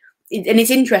 and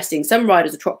it's interesting. Some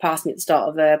riders will trot past me at the start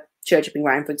of a show jumping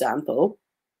round, for example,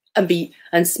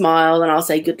 and smile, and I'll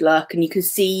say good luck. And you can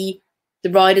see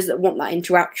the riders that want that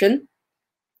interaction.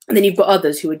 And then you've got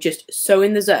others who are just so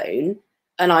in the zone,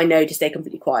 and I know to stay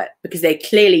completely quiet because they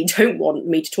clearly don't want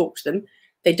me to talk to them.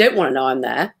 They don't want to know I'm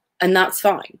there, and that's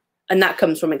fine. And that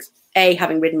comes from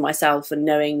having ridden myself and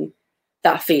knowing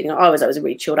that feeling. I was a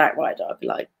really chilled out rider. I'd be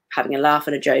like having a laugh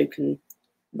and a joke and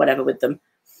whatever with them.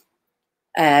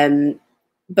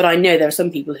 But I know there are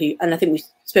some people who, and I think we've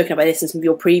spoken about this in some of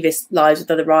your previous lives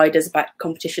with other riders about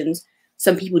competitions,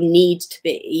 some people need to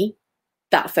be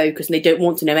that focused and they don't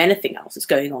want to know anything else that's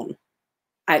going on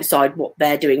outside what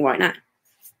they're doing right now.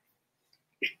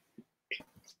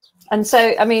 And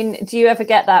so, I mean, do you ever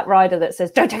get that rider that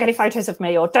says, don't take any photos of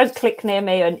me or don't click near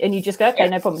me? And you just go, okay,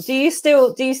 no problem. Do you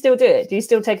still do it? Do you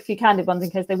still take a few candid ones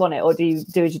in case they want it? Or do you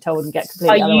do as you're told and get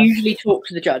completely I usually talk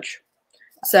to the judge.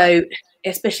 So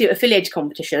especially at affiliated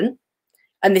competition,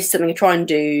 and this is something I try and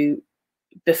do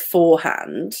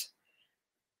beforehand,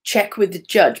 check with the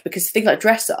judge, because things like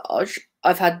dressage,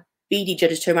 I've had BD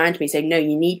judges turn around to me and say, no,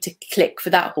 you need to click for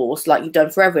that horse like you've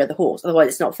done for every other horse. Otherwise,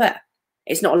 it's not fair.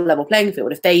 It's not a level playing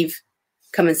field. If they've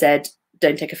come and said,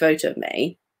 don't take a photo of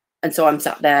me, and so I'm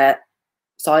sat there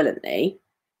silently,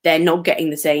 they're not getting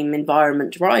the same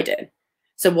environment to ride in.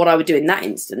 So what I would do in that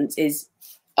instance is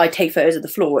I take photos of the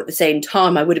floor at the same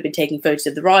time I would have been taking photos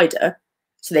of the rider,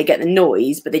 so they get the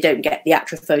noise, but they don't get the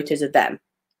actual photos of them.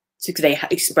 So they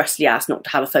expressly asked not to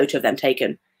have a photo of them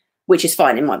taken, which is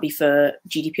fine. It might be for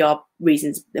GDPR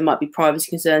reasons. There might be privacy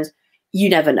concerns. You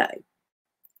never know.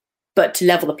 But to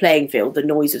level the playing field, the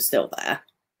noise was still there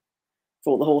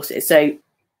for all the horses. So,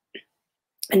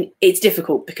 and it's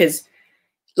difficult because,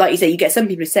 like you say, you get some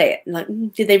people who say it, and like,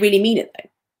 did they really mean it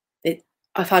though?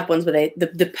 I've had ones where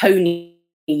the pony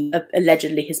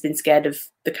allegedly has been scared of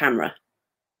the camera.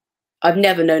 I've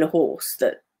never known a horse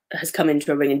that has come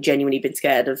into a ring and genuinely been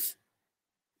scared of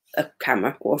a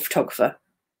camera or a photographer.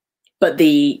 But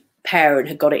the parent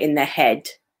had got it in their head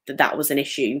that that was an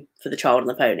issue for the child on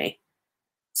the pony.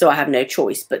 So I have no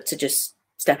choice but to just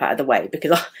step out of the way,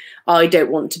 because I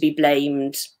don't want to be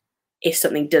blamed if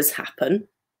something does happen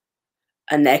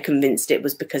and they're convinced it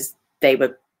was because they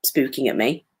were spooking at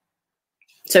me.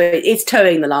 So it's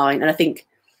towing the line. And I think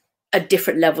at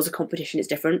different levels of competition, it's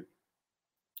different,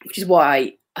 which is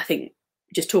why I think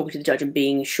just talking to the judge and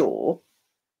being sure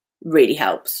really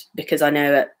helps, because I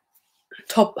know at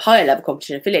higher level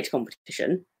competition, affiliated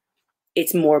competition,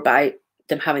 it's more about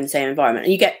them having the same environment.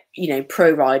 And you get,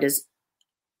 pro riders,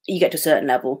 you get to a certain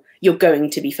level, you're going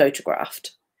to be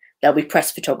photographed. There'll be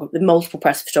multiple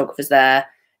press photographers there,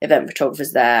 event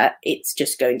photographers there. It's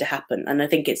just going to happen. And I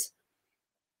think it's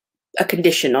a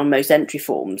condition on most entry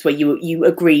forms where you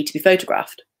agree to be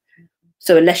photographed.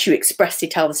 So unless you expressly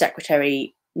tell the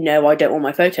secretary, no, I don't want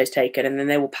my photos taken, and then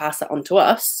they will pass that on to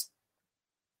us,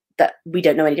 that we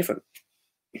don't know any different.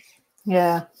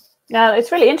 Yeah. Now,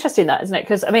 it's really interesting that, isn't it?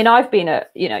 Because, I mean, I've been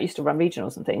at, I used to run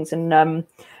regionals and things, and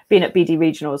been at BD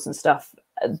regionals and stuff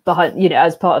behind,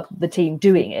 as part of the team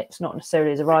doing it, not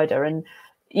necessarily as a rider. And,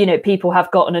 people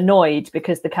have gotten annoyed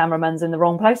because the cameraman's in the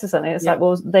wrong place or something. It's like,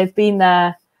 well, they've been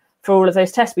there for all of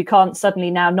those tests. We can't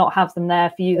suddenly now not have them there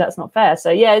for you. That's not fair. So,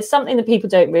 yeah, it's something that people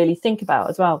don't really think about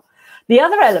as well. The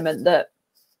other element that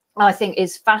I think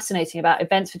is fascinating about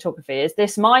events photography is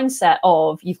this mindset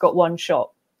of you've got one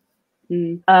shot.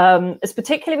 It's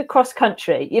particularly with cross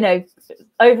country,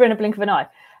 over in a blink of an eye.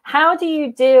 How do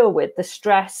you deal with the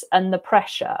stress and the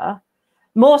pressure,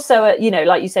 more so at,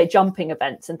 like you say, jumping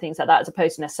events and things like that, as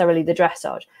opposed to necessarily the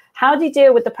dressage? How do you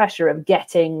deal with the pressure of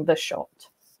getting the shot?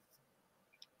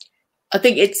 I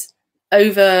think it's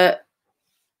over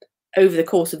the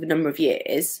course of a number of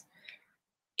years,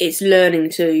 it's learning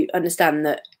to understand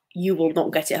that you will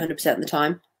not get it 100% of the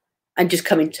time, and just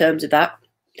coming to terms with that.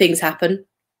 Things happen.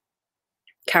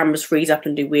 Cameras freeze up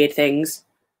and do weird things.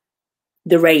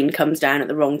 The rain comes down at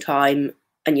the wrong time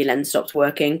and your lens stops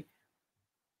working.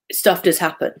 Stuff does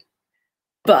happen.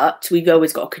 But we've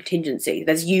always got a contingency.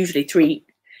 There's usually three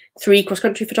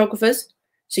cross-country photographers.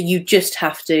 So you just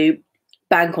have to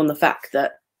bank on the fact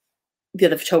that the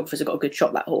other photographers have got a good shot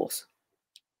of that horse.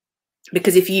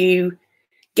 Because if you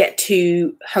get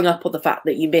too hung up on the fact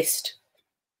that you missed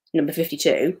number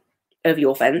 52 over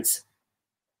your fence,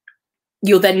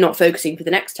 you're then not focusing for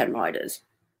the next 10 riders,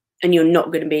 and you're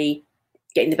not going to be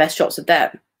getting the best shots of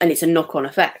them, and it's a knock-on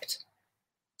effect.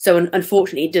 So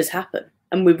unfortunately, it does happen,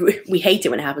 and we hate it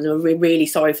when it happens, and we're really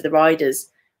sorry for the riders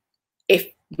if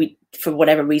we, for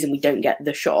whatever reason, we don't get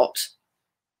the shot.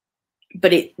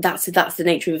 But that's the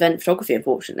nature of event photography,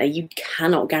 unfortunately. You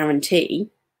cannot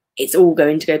guarantee it's all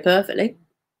going to go perfectly.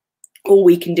 All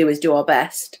we can do is do our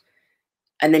best,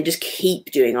 and then just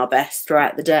keep doing our best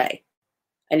throughout the day.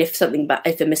 And if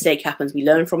a mistake happens, we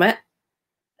learn from it.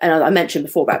 And I mentioned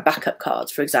before about backup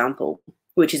cards, for example,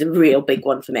 which is a real big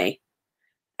one for me.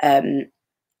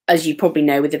 As you probably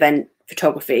know, with event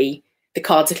photography, the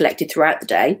cards are collected throughout the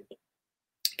day,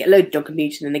 get loaded on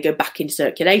computer, and then they go back into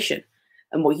circulation.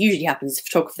 And what usually happens is the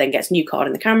photographer then gets a new card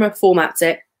in the camera, formats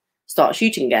it, starts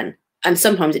shooting again. And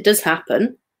sometimes it does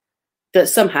happen that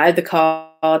somehow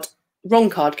the wrong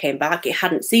card came back. It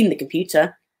hadn't seen the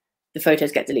computer. The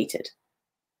photos get deleted.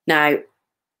 Now,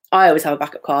 I always have a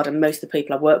backup card, and most of the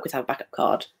people I work with have a backup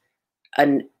card.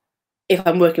 And if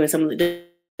I'm working with someone that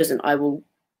doesn't, I will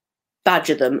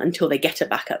badger them until they get a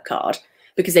backup card,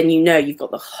 because then you know you've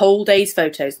got the whole day's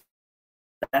photos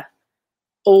there,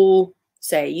 all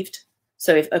saved.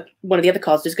 So if one of the other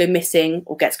cards does go missing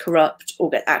or gets corrupt or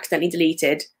gets accidentally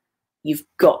deleted, you've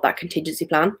got that contingency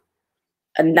plan.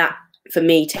 And that, for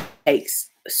me, takes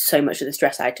so much of the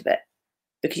stress out of it,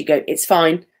 because you go, it's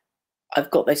fine,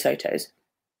 I've got those photos.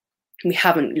 We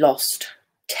haven't lost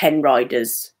 10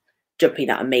 riders jumping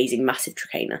that amazing, massive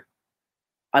Trakehner.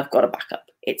 I've got a backup.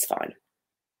 It's fine.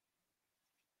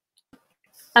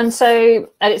 And so,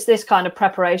 and it's this kind of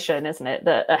preparation, isn't it,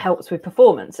 that helps with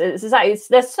performance. There's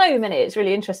so many, it's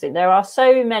really interesting. There are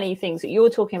so many things that you're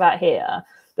talking about here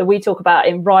that we talk about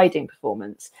in riding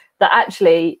performance, that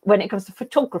actually, when it comes to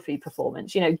photography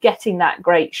performance, you know, getting that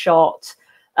great shot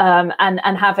and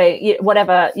having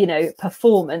whatever, you know,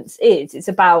 performance is, it's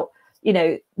about, you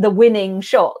know, the winning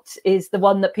shot is the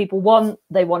one that people want.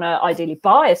 They want to ideally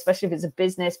buy, especially if it's a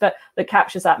business, but that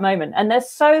captures that moment. And there's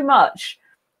so much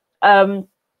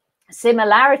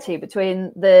similarity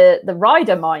between the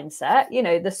rider mindset, you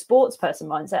know, the sports person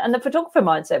mindset, and the photographer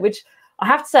mindset, which I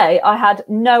have to say I had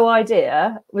no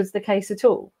idea was the case at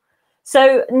all.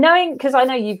 So knowing, because I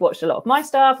know you've watched a lot of my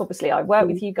stuff, obviously I work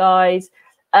with you guys,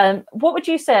 what would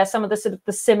you say are some of the sort of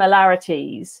the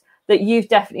similarities that you've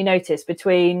definitely noticed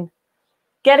between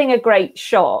getting a great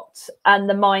shot and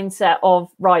the mindset of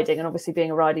riding, and obviously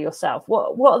being a rider yourself?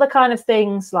 What are the kind of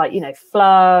things, like, you know,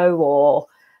 flow or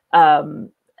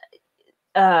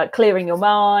clearing your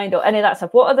mind or any of that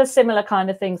stuff? What are the similar kind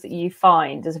of things that you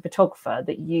find as a photographer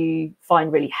that you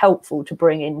find really helpful to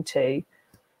bring into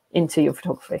your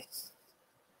photography?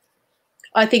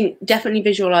 I think definitely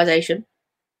visualization.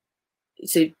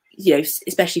 So, you know,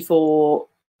 especially for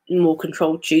more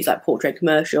controlled shoots like portrait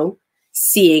commercial,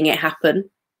 seeing it happen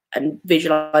and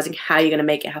visualizing how you're going to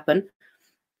make it happen.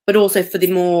 But also for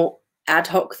the more ad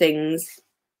hoc things,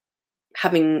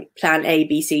 having plan A,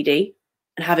 B, C, D,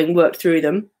 and having worked through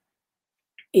them,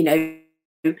 you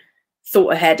know,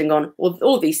 thought ahead and gone, well,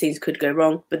 all these things could go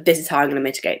wrong, but this is how I'm going to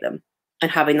mitigate them.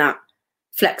 And having that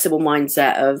flexible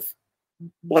mindset of,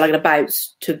 well, I'm going to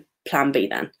bounce to plan B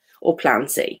then, or plan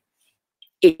C.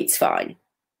 It's fine.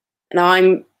 And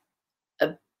I'm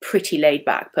a pretty laid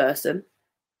back person,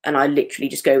 and I literally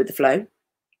just go with the flow.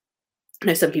 I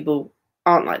know some people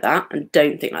aren't like that and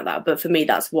don't think like that, but for me,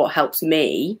 that's what helps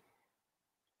me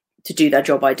to do that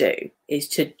job I do, is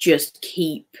to just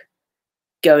keep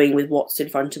going with what's in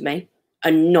front of me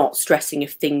and not stressing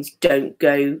if things don't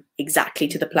go exactly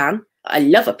to the plan. I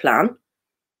love a plan,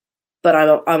 but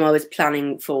I'm always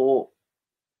planning for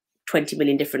 20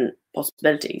 million different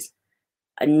possibilities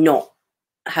and not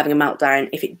having a meltdown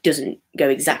if it doesn't go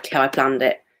exactly how I planned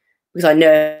it. Because I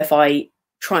know if I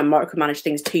try and micromanage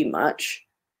things too much,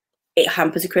 it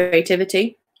hampers the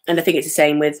creativity. And I think it's the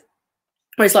same with,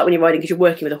 well, it's like when you're riding, because you're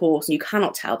working with a horse and you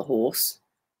cannot tell the horse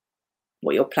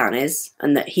what your plan is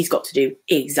and that he's got to do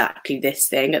exactly this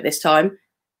thing at this time,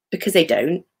 because they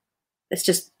don't. It's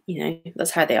just, you know,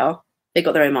 that's how they are. They've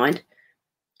got their own mind.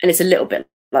 And it's a little bit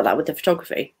like that with the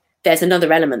photography. There's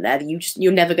another element there that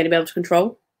you're never going to be able to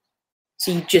control.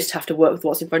 So you just have to work with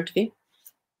what's in front of you.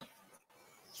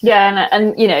 Yeah,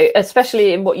 and you know,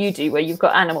 especially in what you do where you've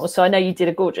got animals. So I know you did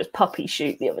a gorgeous puppy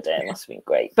shoot the other day. It must have been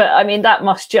great. But I mean, that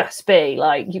must just be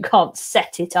like, you can't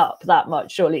set it up that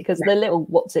much, surely, because the little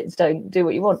whatsits don't do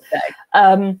what you want.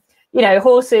 You know,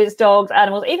 horses, dogs,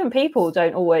 animals, even people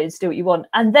don't always do what you want.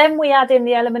 And then we add in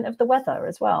the element of the weather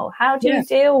as well. How do you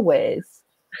deal with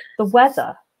the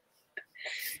weather?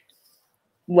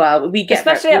 Well, we get,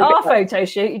 especially at our photo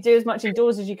shoot, you do as much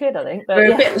indoors as you could, I think. But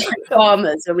we're a bit like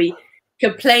farmers, so we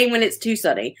complain when it's too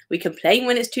sunny, we complain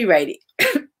when it's too rainy.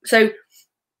 So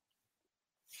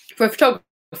for a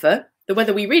photographer, the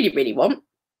weather we really, really want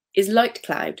is light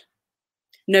cloud.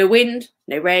 No wind,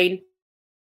 no rain,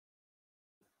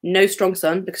 no strong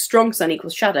sun, because strong sun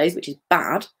equals shadows, which is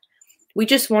bad. We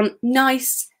just want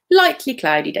nice, lightly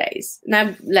cloudy days.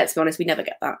 Now, let's be honest, we never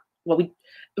get that. Well, we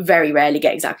very rarely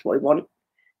get exactly what we want.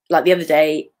 Like the other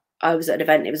day, I was at an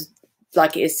event, it was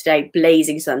like it is today,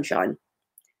 blazing sunshine,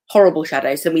 horrible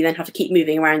shadows. So we then have to keep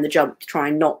moving around the jump to try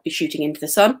and not be shooting into the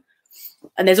sun.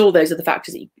 And there's all those other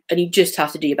factors, and you just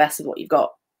have to do your best with what you've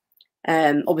got.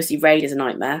 Obviously, rain is a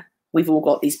nightmare. We've all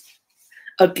got these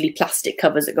ugly plastic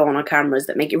covers that go on our cameras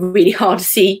that make it really hard to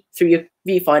see through your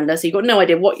viewfinder. So you've got no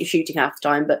idea what you're shooting half the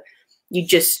time, but you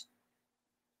just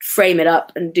frame it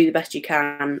up and do the best you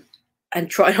can and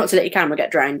try not to let your camera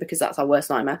get drowned, because that's our worst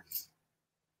nightmare.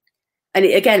 And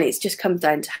it just comes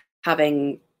down to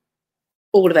having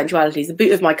all eventualities. The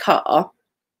boot of my car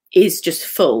is just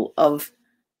full of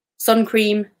sun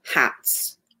cream,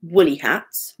 hats, woolly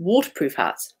hats, waterproof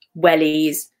hats,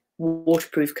 wellies,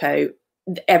 waterproof coat,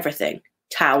 everything,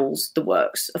 towels, the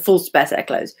works, a full spare set of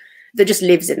clothes that just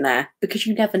lives in there, because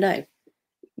you never know.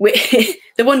 The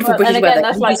wonderful British and again, weather.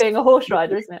 that's like being a horse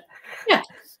rider, isn't it? Yeah,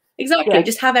 exactly. Yeah.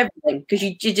 Just have everything, because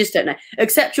you just don't know.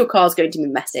 Except your car's going to be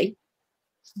messy,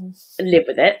 and live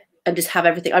with it, and just have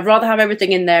everything. I'd rather have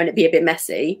everything in there and it be a bit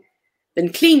messy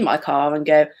than clean my car and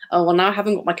go, oh, well, now I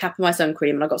haven't got my cap and my sun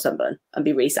cream and I got sunburn, and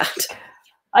be really sad.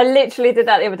 I literally did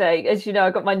that the other day. As you know,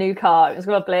 I got my new car. It was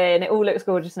lovely and it all looks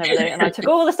gorgeous and everything. And I took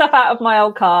all the stuff out of my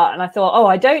old car and I thought, oh,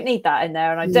 I don't need that in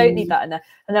there and I don't need that in there.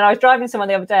 And then I was driving someone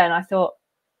the other day and I thought,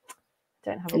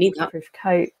 I don't have a waterproof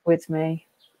coat with me.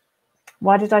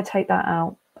 Why did I take that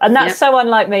out? And that's so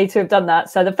unlike me to have done that.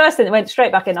 So the first thing that went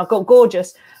straight back in, I've got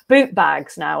gorgeous boot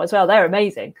bags now as well. They're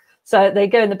amazing. So they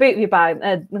go in the boot of your bag,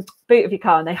 boot of your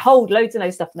car, and they hold loads and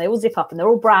loads of stuff, and they all zip up, and they're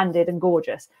all branded and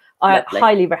gorgeous. I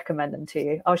highly recommend them to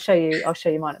you. I'll show you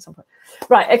mine at some point.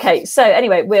 Right. Okay. So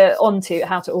anyway, we're on to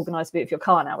how to organise the boot of your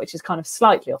car now, which is kind of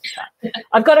slightly off track.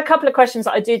 I've got a couple of questions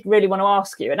that I did really want to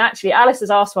ask you, and actually, Alice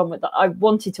has asked one that I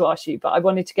wanted to ask you, but I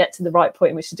wanted to get to the right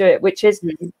point in which to do it, which is.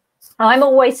 I'm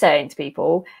always saying to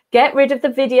people, get rid of the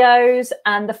videos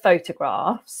and the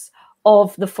photographs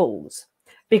of the falls,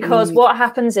 because what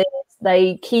happens is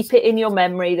they keep it in your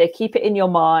memory, they keep it in your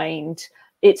mind.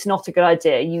 It's not a good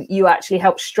idea. You actually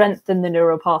help strengthen the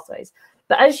neural pathways.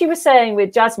 But as you were saying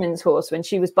with Jasmine's horse, when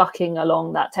she was bucking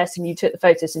along that test and you took the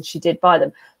photos and she did buy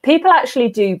them, people actually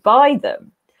do buy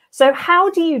them. So how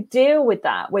do you deal with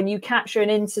that when you capture an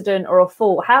incident or a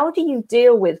fall? How do you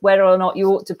deal with whether or not you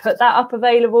ought to put that up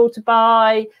available to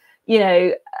buy? You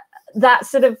know, that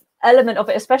sort of element of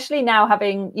it, especially now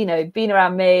having, you know, been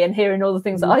around me and hearing all the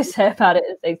things that I say about it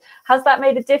and things. Has that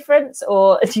made a difference,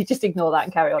 or do you just ignore that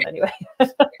and carry on anyway?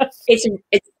 This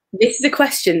is a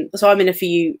question. So I'm in a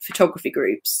few photography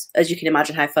groups, as you can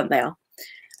imagine how fun they are.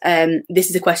 This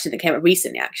is a question that came up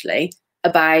recently, actually,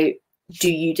 about do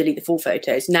you delete the full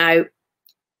photos? Now,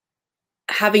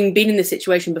 having been in this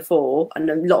situation before, and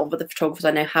a lot of other photographers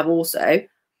I know have also,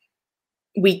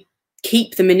 we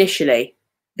keep them initially,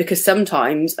 because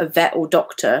sometimes a vet or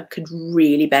doctor could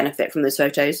really benefit from those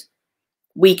photos.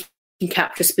 We can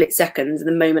capture split seconds, and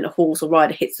the moment a horse or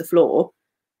rider hits the floor,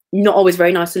 not always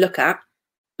very nice to look at,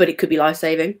 but it could be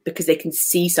life-saving, because they can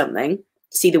see something,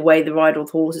 see the way the rider or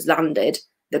the horse has landed,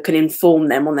 that can inform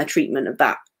them on their treatment of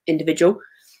that individual.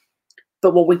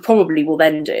 But what we probably will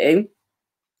then do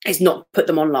is not put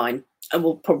them online, and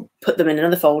we'll put them in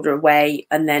another folder away.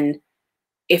 And then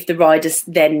if the rider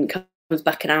then comes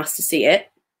back and asks to see it,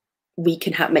 we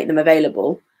can make them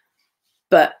available.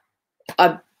 But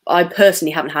I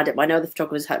personally haven't had it. But I know the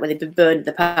photographers had, where they've been burned in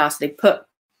the past. They put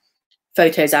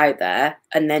photos out there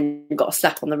and then got a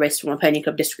slap on the wrist from a Pony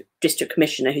Club district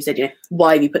commissioner who said, you know,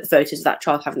 why have you put the photos of that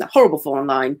child having that horrible fall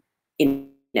online?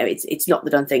 It's not the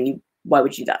done thing. Why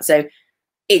would you do that? So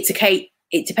it's a case.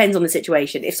 It depends on the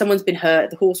situation. If someone's been hurt,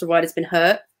 the horse or rider's been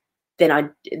hurt,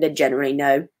 then generally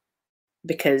no,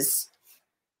 because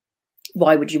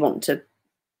why would you want to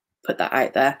put that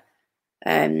out there?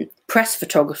 Press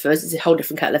photographers is a whole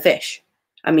different kettle of fish.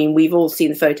 I mean, we've all seen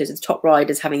the photos of the top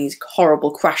riders having these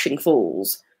horrible crashing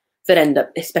falls that end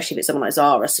up, especially if it's someone like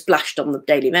Zara, splashed on the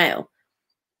Daily Mail.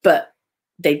 But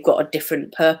they've got a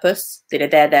different purpose. They're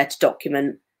there to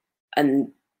document,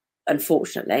 and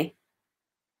unfortunately,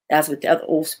 as with the other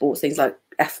all sports things like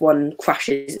F1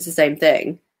 crashes, it's the same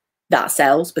thing. That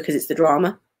sells because it's the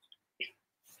drama.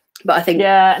 But I think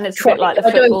and it's a bit like the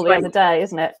football the other day,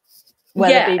 isn't it?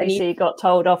 Where the BBC got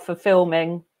told off for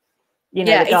filming, you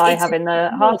know, the guy having the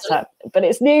heart attack. But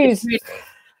it's news.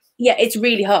 It's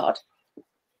really hard.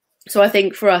 So I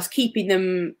think for us, keeping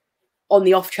them on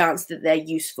the off chance that they're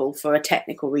useful for a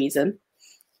technical reason,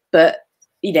 but,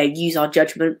 you know, use our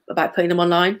judgment about putting them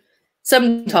online.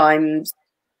 Sometimes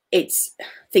it's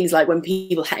things like when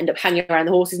people end up hanging around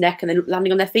the horse's neck and then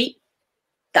landing on their feet.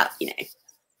 That's, you know,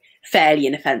 fairly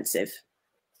inoffensive.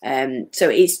 So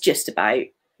it's just about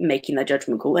making that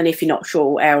judgment call. And if you're not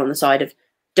sure, err on the side of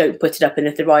don't put it up. And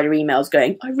if the rider emails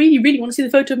going, I really, really want to see the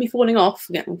photo of me falling off.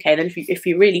 Yeah, okay, then if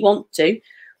you really want to,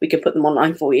 we can put them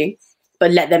online for you.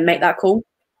 But let them make that call.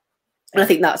 And I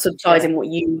think that sort of ties in what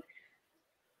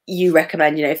you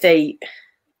recommend. You know, if they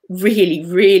really,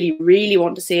 really, really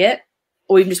want to see it,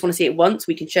 or even just want to see it once,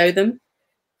 we can show them.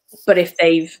 But if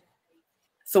they've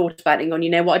thought about it and gone, you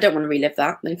know what, I don't want to relive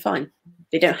that, then fine.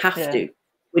 They don't have to.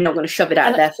 We're not going to shove it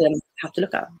out there for them to have to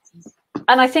look at.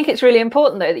 And I think it's really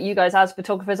important, though, that you guys as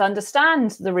photographers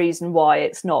understand the reason why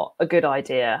it's not a good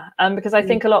idea. Because I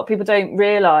think a lot of people don't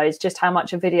realise just how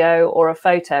much a video or a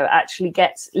photo actually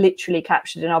gets literally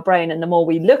captured in our brain. And the more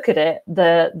we look at it,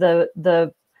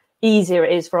 the easier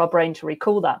it is for our brain to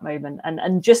recall that moment.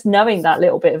 And just knowing that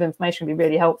little bit of information would be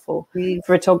really helpful for a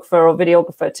photographer or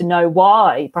videographer to know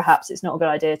why perhaps it's not a good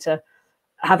idea to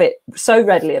have it so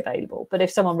readily available. But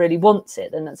if someone really wants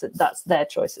it, then that's their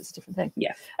choice. It's a different thing.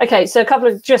 Yeah. Okay, so a couple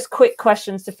of just quick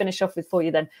questions to finish off with for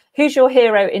you then. Who's your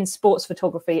hero in sports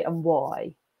photography and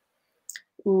why?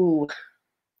 Ooh,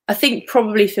 I think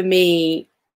probably for me,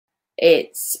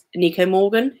 it's Nico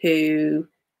Morgan, who,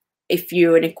 if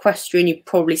you're an equestrian, you've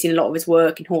probably seen a lot of his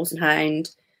work in Horse and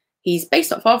Hound. He's based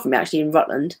not far from me, actually, in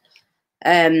Rutland.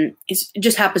 It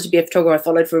just happens to be a photographer I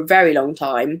followed for a very long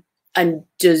time and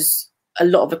does a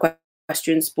lot of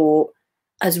equestrian sport,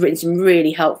 has written some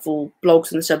really helpful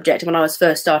blogs on the subject. And when I was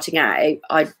first starting out,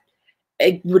 I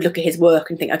would look at his work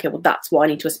and think, okay, well, that's what I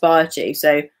need to aspire to.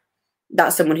 So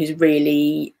that's someone who's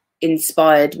really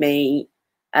inspired me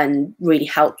and really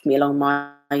helped me along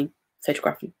my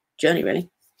photographing journey, really.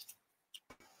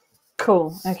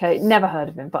 Cool. Okay. Never heard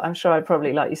of him, but I'm sure I'd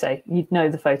probably, like you say, you'd know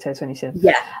the photos when you see them.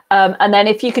 Yeah. And then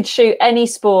if you could shoot any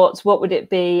sports, what would it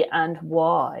be and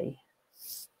why?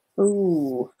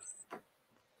 Ooh.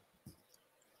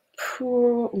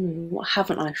 What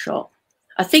haven't I shot?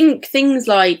 I think things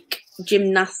like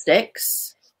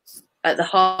gymnastics at the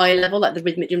high level, like the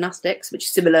rhythmic gymnastics, which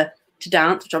is similar to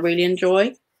dance, which I really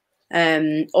enjoy,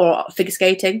 or figure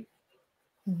skating.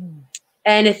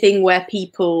 Anything where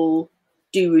people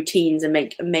do routines and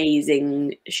make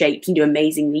amazing shapes and do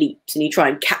amazing leaps, and you try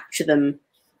and capture them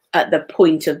at the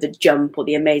point of the jump or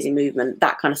the amazing movement.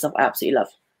 That kind of stuff I absolutely love.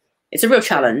 It's a real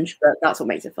challenge, but that's what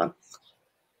makes it fun.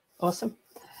 Awesome.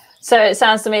 So it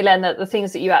sounds to me, Len, that the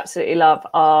things that you absolutely love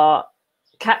are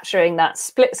capturing that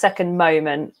split-second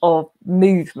moment of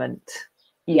movement,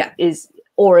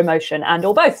 or emotion, and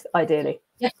or both, ideally.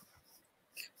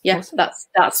 Yeah, awesome.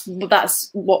 That's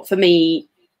what for me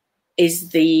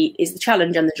is the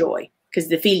challenge and the joy, because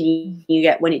the feeling you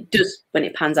get when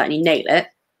it pans out and you nail it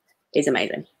is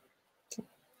amazing.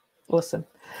 Awesome.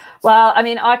 Well, I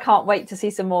mean, I can't wait to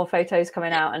see some more photos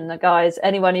coming out. And the guys,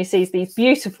 anyone who sees these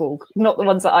beautiful, not the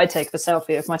ones that I take a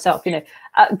selfie of myself,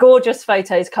 gorgeous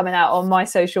photos coming out on my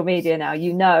social media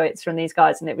now, it's from these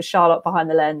guys. And it was Charlotte behind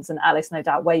the lens and Alice, no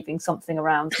doubt, waving something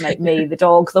around to make me, the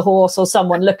dog, the horse, or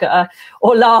someone look at her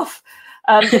or laugh.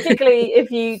 Particularly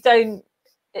if you don't,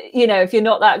 if you're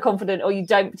not that confident or you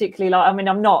don't particularly like, I mean,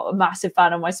 I'm not a massive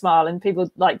fan of my smile, and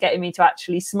people like getting me to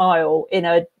actually smile in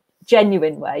a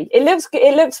genuine way. It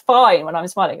looks fine when I'm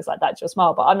smiling. It's like, that's your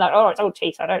smile, but I'm like, oh, it's all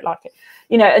teeth, I don't like it,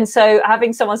 and so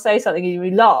having someone say something and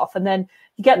you laugh, and then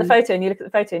you get the photo and you look at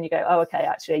the photo and you go, oh, okay,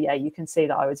 actually, yeah, you can see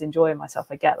that I was enjoying myself.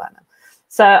 I get that now.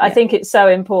 So I think it's so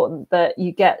important that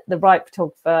you get the right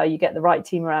photographer, you get the right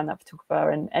team around that photographer,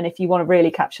 and if you want to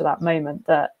really capture that moment,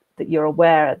 that you're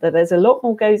aware that there's a lot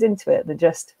more goes into it than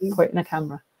just pointing a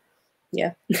camera.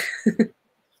 Yeah.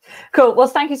 Cool. Well,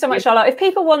 thank you so much, Charlotte. If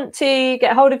people want to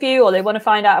get hold of you, or they want to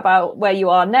find out about where you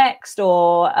are next,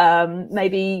 or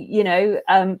maybe,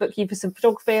 book you for some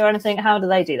photography or anything, how do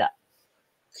they do that?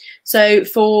 So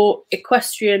for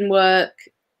equestrian work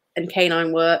and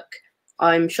canine work,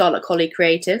 I'm Charlotte Colley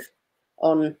Creative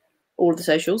on all of the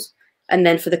socials. And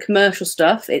then for the commercial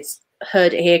stuff, it's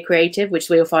Heard It Here Creative, which is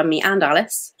where you'll find me and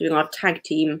Alice doing our tag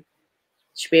team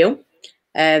spiel.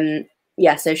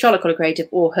 So Charlotte Colley Creative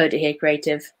or Heard It Here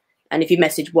Creative. And if you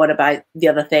message one about the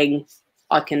other thing,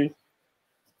 I can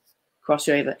cross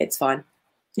you over. It's fine.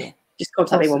 Yeah. Just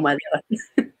contact me one way or the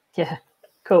other. Yeah.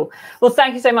 Cool. Well,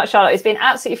 thank you so much, Charlotte. It's been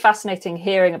absolutely fascinating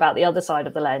hearing about the other side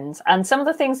of the lens and some of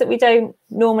the things that we don't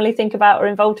normally think about or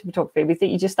involved in photography. We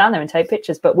think you just stand there and take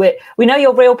pictures, but we know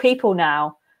you're real people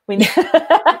now. We know.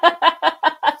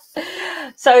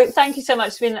 So thank you so much.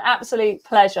 It's been an absolute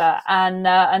pleasure, and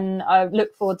I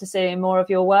look forward to seeing more of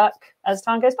your work as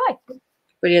time goes by.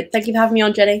 Brilliant. Thank you for having me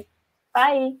on, Jenny.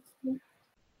 Bye.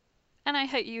 And I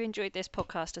hope you enjoyed this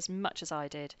podcast as much as I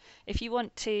did. If you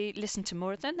want to listen to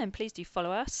more of them, then please do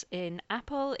follow us in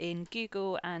Apple, in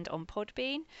Google, and on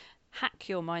Podbean. Hack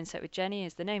Your Mindset with Jenny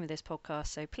is the name of this podcast,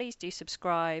 so please do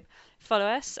subscribe, follow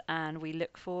us, and we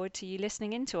look forward to you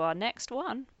listening into our next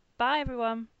one. Bye,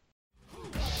 everyone.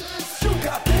 You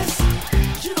got this.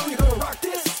 You know you're gonna rock this.